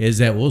 Awesome. Is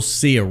that we'll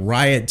see a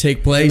riot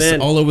take place Amen.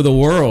 all over the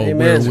world.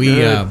 Amen.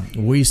 Where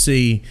we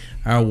see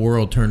our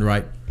world turn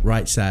right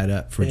side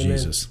up for Amen.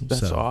 Jesus.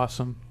 That's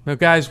awesome. Now,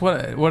 guys,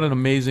 what an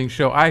amazing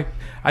show. I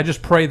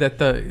just pray that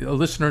the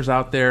listeners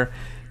out there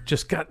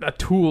just got a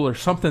tool or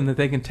something that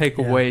they can take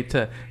away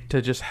to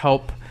just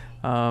help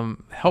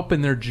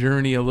in their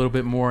journey a little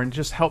bit more, and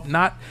just help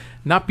not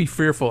be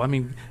fearful. I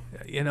mean,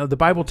 the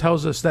Bible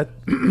tells us that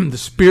the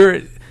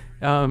Spirit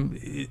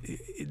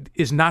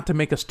is not to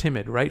make us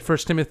timid, right? 1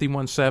 Timothy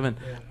 1:7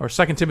 or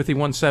 2 Timothy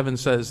 1:7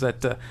 says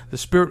that the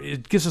Spirit,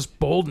 it gives us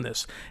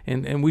boldness,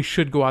 and we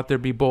should go out there,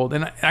 be bold.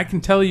 And I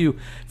can tell you,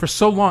 for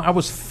so long, I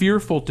was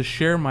fearful to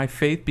share my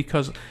faith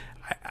because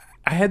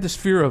I had this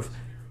fear of,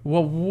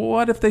 well,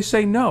 what if they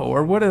say no?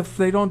 Or what if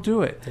they don't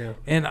do it? Yeah.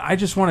 And I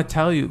just want to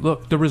tell you,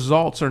 look, the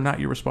results are not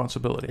your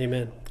responsibility.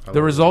 Amen.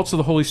 The results of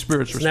the Holy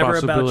Spirit's It's never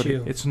responsibility.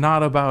 about you. It's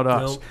not about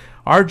us. Nope.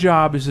 Our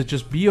job is to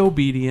just be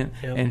obedient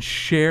Yep. and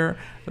share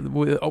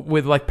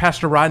with, like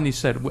Pastor Rodney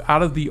said,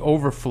 out of the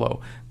overflow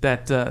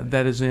that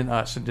is in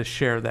us, and to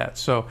share that.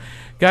 So,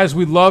 guys,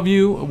 we love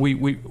you.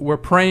 We're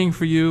praying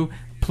for you.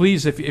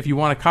 Please, if you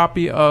want a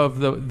copy of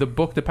the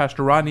book that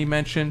Pastor Rodney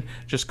mentioned,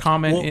 just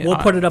comment. We'll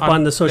put it up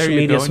on the social there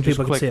you media go, so and just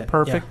people can click. see it.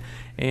 Perfect.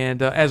 Yeah.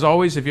 And as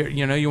always, if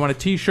you want a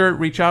T-shirt,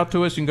 reach out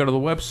to us. You can go to the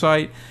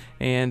website.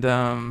 And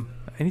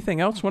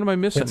anything else? What am I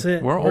missing? That's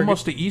it. We're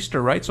almost to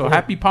Easter, right? So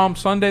happy Palm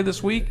Sunday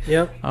this week.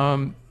 Yep.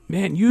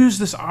 Man, use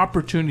this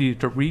opportunity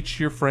to reach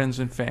your friends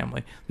and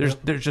family. There's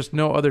just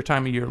no other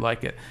time of year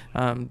like it.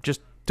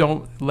 Just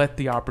don't let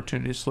the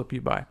opportunity slip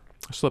by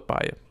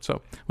you.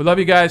 So we love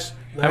you guys.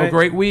 Have a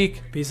great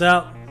week. Peace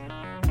out.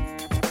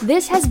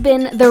 This has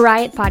been the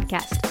Riot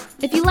Podcast.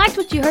 If you liked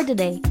what you heard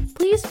today,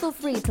 please feel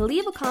free to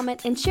leave a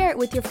comment and share it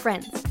with your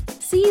friends.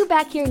 See you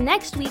back here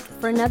next week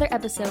for another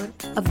episode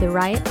of the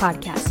Riot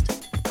Podcast.